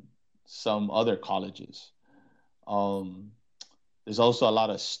than some other colleges. Um, there's also a lot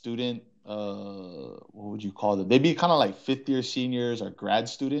of student, what would you call them? They'd be kind of like fifth year seniors or grad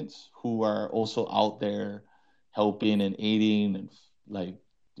students who are also out there helping and aiding. And like,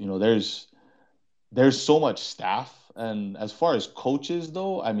 there's so much staff. And as far as coaches,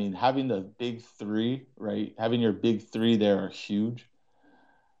 though, I mean, having the big three, right? Having your big three there are huge.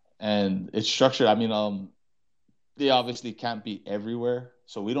 And it's structured. I mean, they obviously can't be everywhere.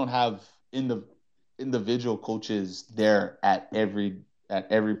 So we don't have in the individual coaches there at every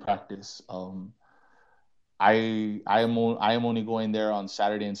practice. I am only going there on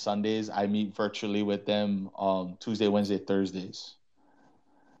Saturday and Sundays. I meet virtually with them Tuesday, Wednesday, Thursdays.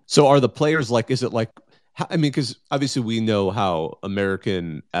 So are the players like, is it like, I mean, because obviously we know how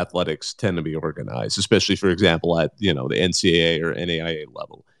American athletics tend to be organized, especially, for example, at, the NCAA or NAIA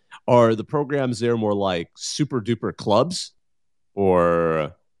level. Are the programs there more like super duper clubs,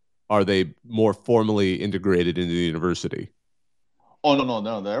 or are they more formally integrated into the university? Oh no, no,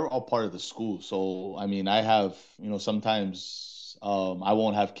 no, they're all part of the school. So I mean, I have sometimes I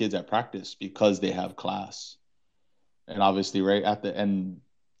won't have kids at practice because they have class, and obviously right at the end.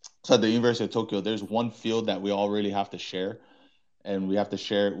 So at the University of Tokyo, there's one field that we all really have to share, and we have to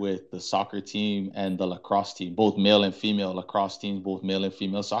share it with the soccer team and the lacrosse team, both male and female lacrosse teams, both male and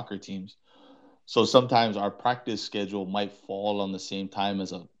female soccer teams. So sometimes our practice schedule might fall on the same time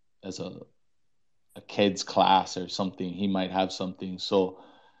as a kid's class or something. He might have something. So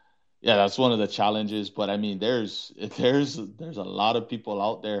yeah, that's one of the challenges. But I mean, there's a lot of people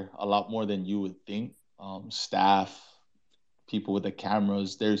out there, a lot more than you would think. Staff, people with the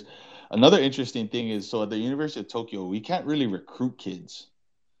cameras. There's another interesting thing is so at the University of Tokyo, we can't really recruit kids.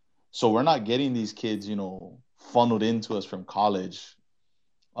 So we're not getting these kids, funneled into us from college.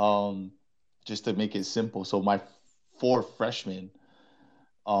 Um, just to make it simple. So my four freshmen,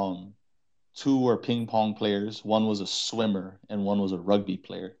 um, two were ping pong players, one was a swimmer, and one was a rugby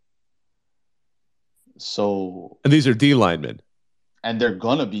player. So And these are D linemen. and they're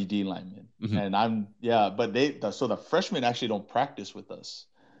gonna be D linemen. Mm-hmm. And but so the freshmen actually don't practice with us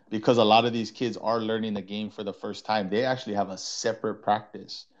because a lot of these kids are learning the game for the first time. They actually have a separate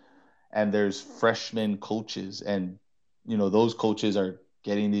practice, and there's freshman coaches, and those coaches are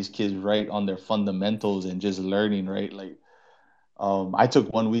getting these kids right on their fundamentals and just learning, right? Like I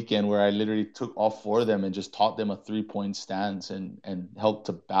took one weekend where I literally took all four of them and just taught them a 3-point stance and helped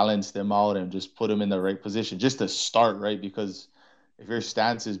to balance them out and just put them in the right position just to start, right? Because if your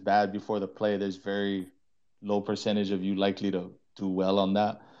stance is bad before the play, there's very low percentage of you likely to do well on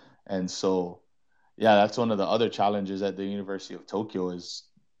that. And so, yeah, that's one of the other challenges at the University of Tokyo is,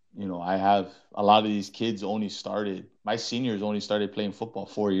 I have a lot of these kids my seniors only started playing football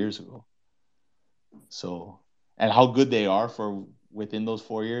 4 years ago. So, and how good they are for within those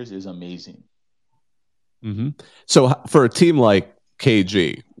 4 years is amazing. Mm-hmm. So for a team like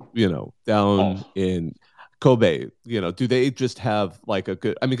KG, down in Kobe, do they just have like a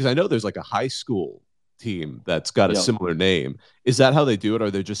good, because I know there's like a high school team that's got a similar name. Is that how they do it?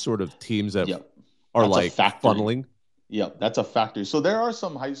 Are they just sort of teams that are that's like funneling? Yep, that's a factory. So there are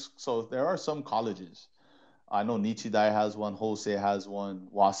some colleges. I know Nichidai has one, Hosei has one,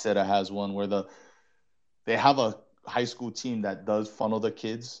 Waseda has one, where they have a high school team that does funnel the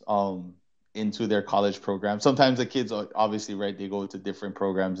kids into their college program. Sometimes the kids are obviously, right, they go to different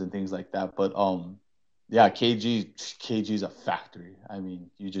programs and things like that. But yeah, KG's a factory. I mean,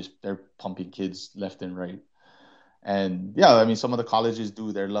 they're pumping kids left and right. And yeah, I mean, some of the colleges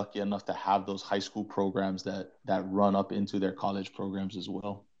they're lucky enough to have those high school programs that run up into their college programs as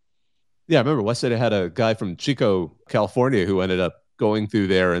well. Yeah, I remember Westside had a guy from Chico, California, who ended up going through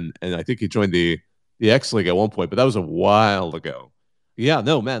there, and I think he joined the X League at one point, but that was a while ago. Yeah,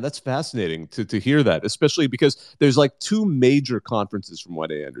 no, man, that's fascinating to hear that, especially because there's like two major conferences from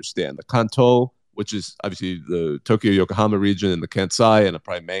what I understand. The Kanto, which is obviously the Tokyo Yokohama region, and the Kansai, and I'm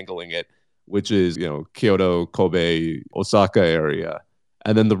probably mangling it, which is, Kyoto, Kobe, Osaka area,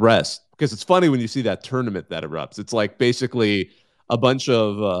 and then the rest. Because it's funny when you see that tournament that erupts. It's like basically a bunch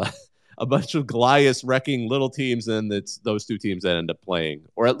of Goliaths wrecking little teams, and it's those two teams that end up playing.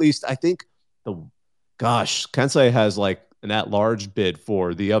 Or at least I think Kansai has like an at-large bid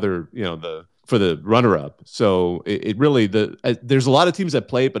for the other, for the runner-up. So it really, there's a lot of teams that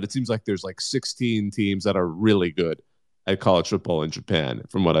play, but it seems like there's like 16 teams that are really good at college football in Japan,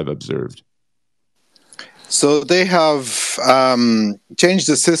 from what I've observed. So they have changed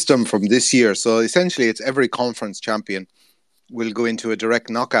the system from this year. So essentially, it's every conference champion will go into a direct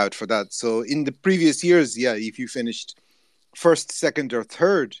knockout for that. So in the previous years, if you finished first, second, or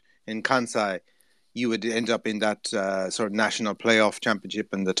third in Kansai, you would end up in that sort of national playoff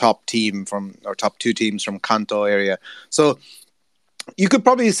championship and the top two teams from Kanto area. So you could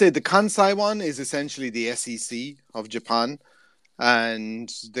probably say the Kansai one is essentially the SEC of Japan. And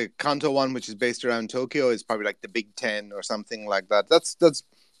the Kanto one, which is based around Tokyo, is probably like the Big Ten or something like that. That's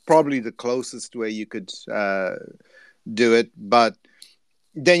probably the closest way you could do it. But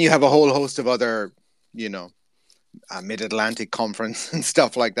then you have a whole host of other, Mid-Atlantic Conference and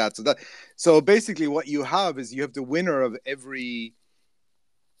stuff like that. So basically what you have is you have the winner of every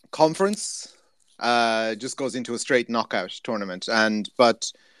conference just goes into a straight knockout tournament.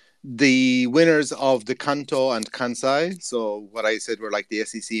 But the winners of the Kanto and Kansai, so what I said were like the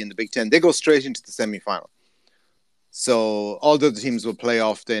SEC and the Big Ten, they go straight into the semifinal. So all the other teams will play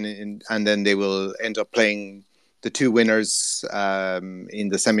off then, and then they will end up playing the two winners in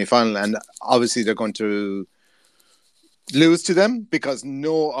the semifinal. And obviously they're going to lose to them because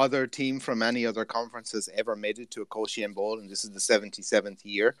no other team from any other conference has ever made it to a Koshien Bowl, and this is the 77th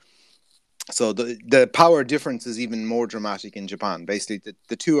year. So the power difference is even more dramatic in Japan. Basically,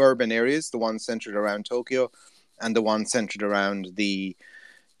 the two urban areas, the one centered around Tokyo and the one centered around the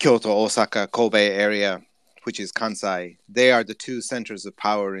Kyoto, Osaka, Kobe area, which is Kansai, they are the two centers of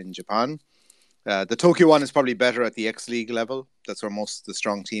power in Japan. The Tokyo one is probably better at the X League level. That's where most of the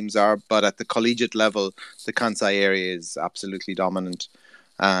strong teams are. But at the collegiate level, the Kansai area is absolutely dominant.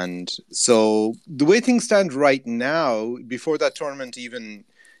 And so the way things stand right now, before that tournament even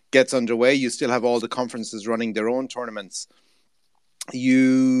gets underway, you still have all the conferences running their own tournaments.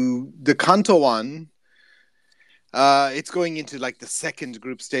 The Kanto one, it's going into like the second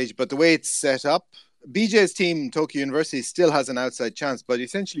group stage, but the way it's set up, BJ's team, Tokyo University, still has an outside chance, but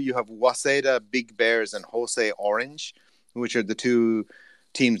essentially you have Waseda, Big Bears, and Hosei Orange, which are the two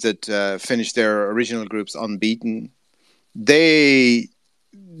teams that finished their original groups unbeaten. They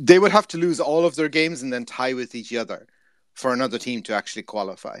would have to lose all of their games and then tie with each other for another team to actually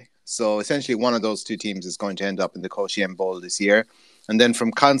qualify. So essentially one of those two teams is going to end up in the Koshien Bowl this year. And then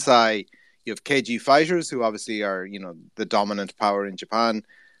from Kansai, you have KG Fighters, who obviously are, the dominant power in Japan,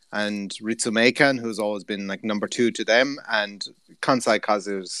 and Ritsumeikan, who's always been like number two to them, and Kansai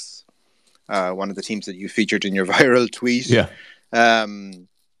Kazu's one of the teams that you featured in your viral tweet. Yeah.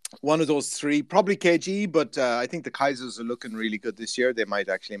 One of those three, probably KG, but I think the Kaisers are looking really good this year. They might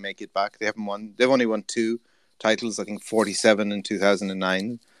actually make it back. They've only won two titles. I think 47 in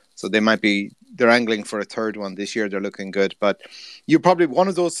 2009. So they're angling for a third one this year. They're looking good. But you're probably one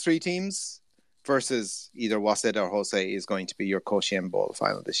of those three teams versus either Waseda or Jose is going to be your Koshien Bowl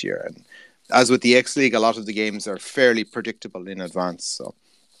final this year. And as with the X League, a lot of the games are fairly predictable in advance. So.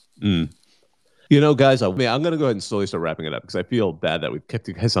 You know, guys, I'm going to go ahead and slowly start wrapping it up because I feel bad that we've kept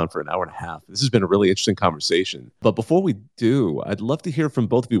you guys on for an hour and a half. This has been a really interesting conversation. But before we do, I'd love to hear from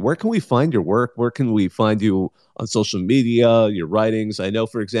both of you. Where can we find your work? Where can we find you on social media, your writings? I know,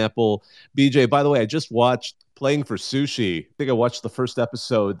 for example, BJ, by the way, I just watched Playing for Sushi. I think I watched the first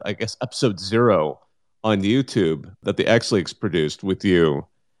episode, I guess episode 0 on YouTube that the X Leagues produced with you.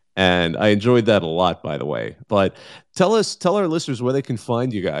 And I enjoyed that a lot, by the way. But tell our listeners where they can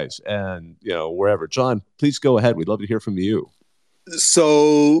find you guys and, wherever. John, please go ahead. We'd love to hear from you.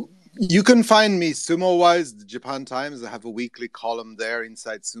 So you can find me sumo-wise, the Japan Times. I have a weekly column there,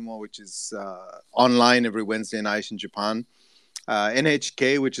 Inside Sumo, which is online every Wednesday night in Japan.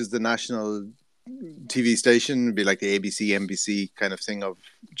 NHK, which is the national TV station, would be like the ABC, NBC kind of thing of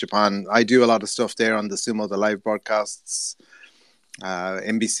Japan. I do a lot of stuff there on the Sumo, the live broadcasts.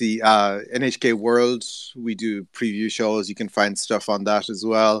 NHK World, we do preview shows. You can find stuff on that as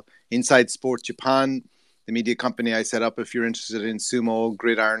well. Inside Sport Japan, the media company I set up. If you're interested in sumo,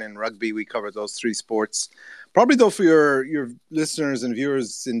 gridiron, and rugby, we cover those 3 sports. Probably though, for your listeners and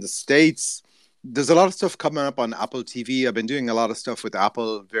viewers in the States, there's a lot of stuff coming up on Apple TV. I've been doing a lot of stuff with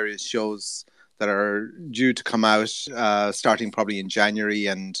Apple, various shows that are due to come out starting probably in January,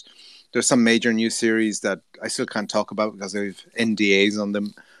 and there's some major new series that I still can't talk about because I have NDAs on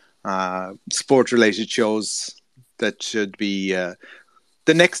them. Sport-related shows that should be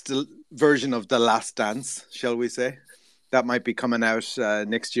the next version of The Last Dance, shall we say. That might be coming out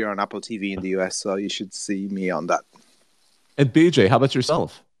next year on Apple TV in the US, so you should see me on that. And BJ, how about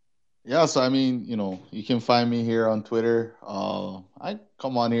yourself? Yeah, so I mean, you can find me here on Twitter. I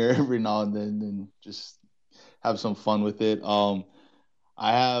come on here every now and then and just have some fun with it. So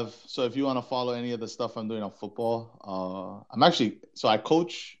if you want to follow any of the stuff I'm doing on football, I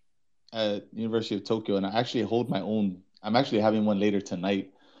coach at University of Tokyo, and I actually hold my own. I'm actually having one later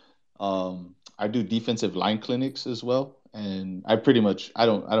tonight. I do defensive line clinics as well, and I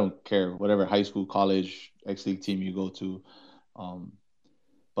don't care whatever high school, college, X League team you go to.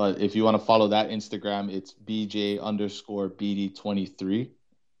 But if you want to follow that Instagram, it's BJ_BD23.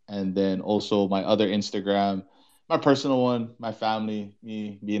 And then also my other Instagram, my personal one, my family,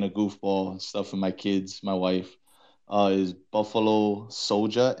 me being a goofball, stuff with my kids, my wife, is Buffalo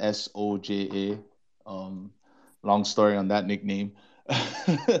Soja, Soja. Long story on that nickname.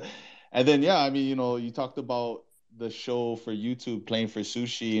 And then, yeah, I mean, you talked about the show for YouTube, Playing for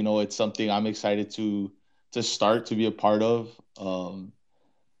Sushi. It's something I'm excited to start, to be a part of.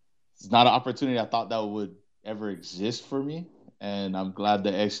 It's not an opportunity I thought that would ever exist for me. And I'm glad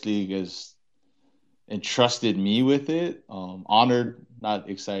the X League has entrusted me with it. Honored, not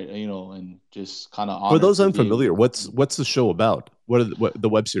excited, and just kind of honored. For those unfamiliar, what's the show about? What the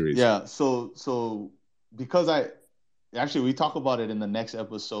web series? Yeah, so because we talk about it in the next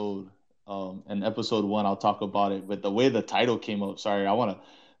episode. In episode 1, I'll talk about it. But the way the title came up, sorry, I want to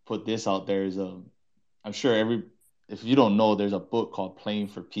put this out there is I'm sure if you don't know, there's a book called Playing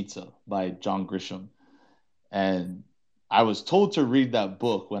for Pizza by John Grisham. And I was told to read that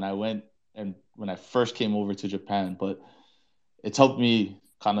book when I first came over to Japan, but it's helped me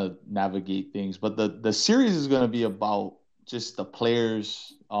kind of navigate things. But the series is going to be about just the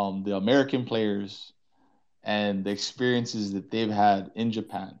players, the American players, and the experiences that they've had in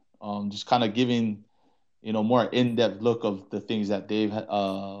Japan. Just kind of giving, more in-depth look of the things that they've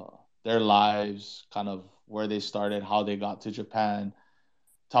their lives, kind of where they started, how they got to Japan,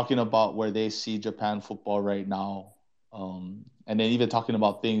 talking about where they see Japan football right now, and then even talking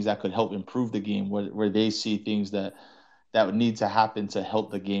about things that could help improve the game, where they see things that would need to happen to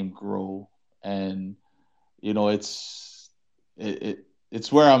help the game grow. And it's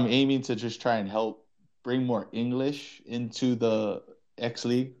where I'm aiming to just try and help bring more English into the X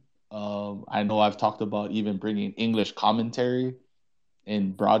League. I know I've talked about even bringing English commentary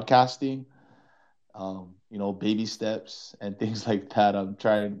in broadcasting. Baby steps and things like that. I'm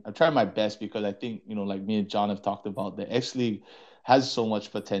trying my best because I think, like me and John have talked about, the X League has so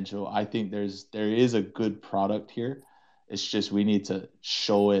much potential. I think there is a good product here. It's just we need to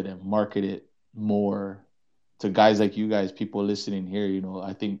show it and market it more to guys like you guys, people listening here.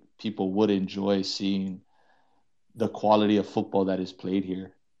 I think people would enjoy seeing the quality of football that is played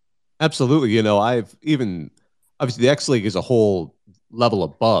here. Absolutely. Obviously the X League is a whole level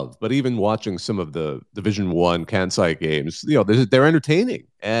above, but even watching some of the Division 1 Kansai games, they're entertaining.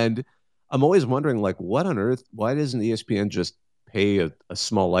 And I'm always wondering, like, what on earth? Why doesn't ESPN just pay a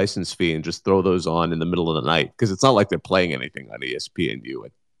small license fee and just throw those on in the middle of the night? Because it's not like they're playing anything on ESPNU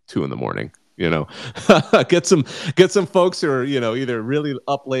at 2 a.m. You know, get some folks who are, you know, either really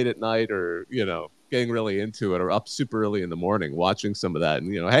up late at night or, you know, getting really into it, or up super early in the morning watching some of that.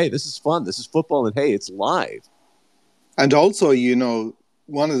 And, you know, hey, this is fun. This is football. And hey, it's live. And also, you know,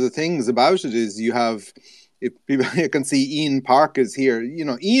 one of the things about it is you have, if people, you can see Ian Park is here. You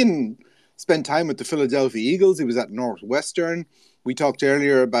know, Ian spent time with the Philadelphia Eagles. He was at Northwestern. We talked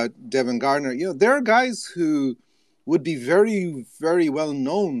earlier about Devin Gardner. You know, there are guys who would be very, very well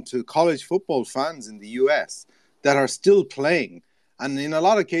known to college football fans in the US that are still playing. And in a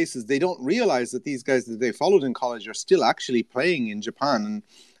lot of cases, they don't realize that these guys that they followed in college are still actually playing in Japan. And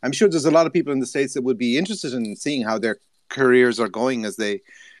I'm sure there's a lot of people in the States that would be interested in seeing how their careers are going as they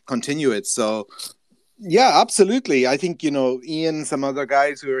continue it. So, yeah, absolutely. I think, you know, Ian, some other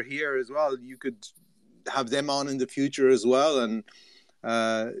guys who are here as well, you could have them on in the future as well. And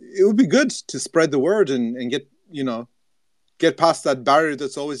it would be good to spread the word and get, you know, get past that barrier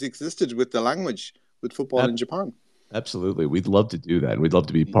that's always existed with the language with football in Japan. Absolutely. We'd love to do that. And we'd love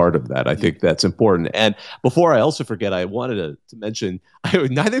to be part of that. I think that's important. And before I also forget, I wanted to mention,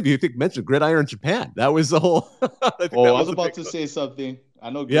 neither of you mentioned Gridiron Japan. That was the whole. I was about to say something.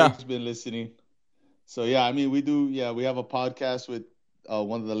 I know Greg's been listening. So, yeah, I mean, we have a podcast with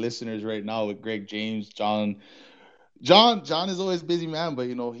one of the listeners right now with Greg James, John is always a busy man, but,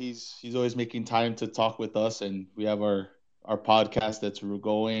 you know, he's always making time to talk with us. And we have our podcast that's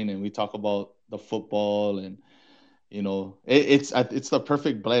going, and we talk about the football, and, you know, it's the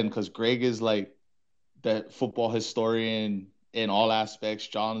perfect blend, because Greg is like the football historian in all aspects.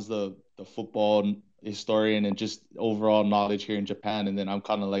 John's the football historian and just overall knowledge here in Japan. And then I'm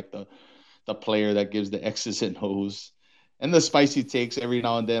kind of like the player that gives the X's and O's and the spicy takes every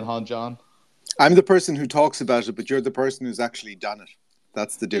now and then, huh, John? I'm the person who talks about it, but you're the person who's actually done it.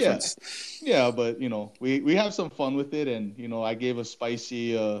 That's the difference. Yeah, but, you know, we have some fun with it. And, you know, I gave a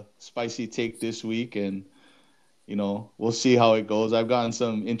spicy take this week, and, you know, we'll see how it goes. I've gotten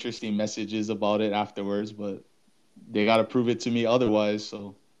some interesting messages about it afterwards, but they got to prove it to me otherwise.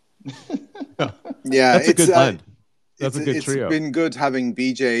 So, yeah, that's a good blend. That's a good trio. It's been good having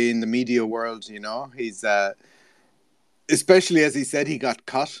BJ in the media world. You know, he's especially, as he said, he got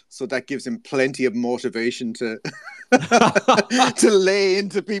cut, so that gives him plenty of motivation to to lay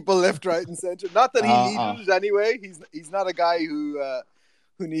into people left, right, and center. Not that he needed it anyway. He's not a guy who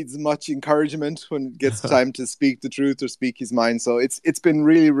needs much encouragement when it gets time to speak the truth or speak his mind. So it's been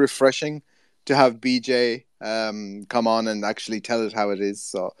really refreshing to have BJ come on and actually tell it how it is.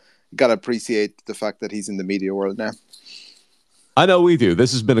 So gotta appreciate the fact that he's in the media world now. I know we do.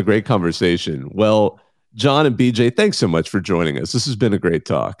 This has been a great conversation. Well, John and BJ, thanks so much for joining us. This has been a great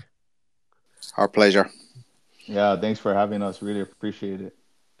talk. Our pleasure. Yeah, thanks for having us. Really appreciate it.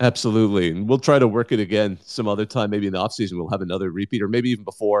 Absolutely. And we'll try to work it again some other time. Maybe in the off season, we'll have another repeat, or maybe even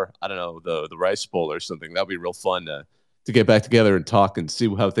before, I don't know, the Rice Bowl or something. That'll be real fun to get back together and talk and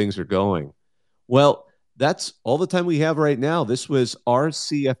see how things are going. Well, that's all the time we have right now. This was our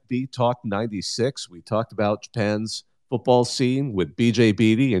CFB Talk 96. We talked about Japan's football scene with BJ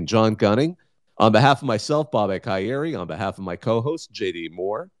Beatty and John Gunning. On behalf of myself, Bobak Ha'Eri, on behalf of my co-host, JD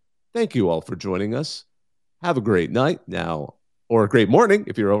Moore, thank you all for joining us. Have a great night now, or a great morning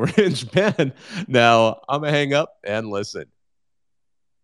if you're over in Japan. Now, I'm going to hang up and listen.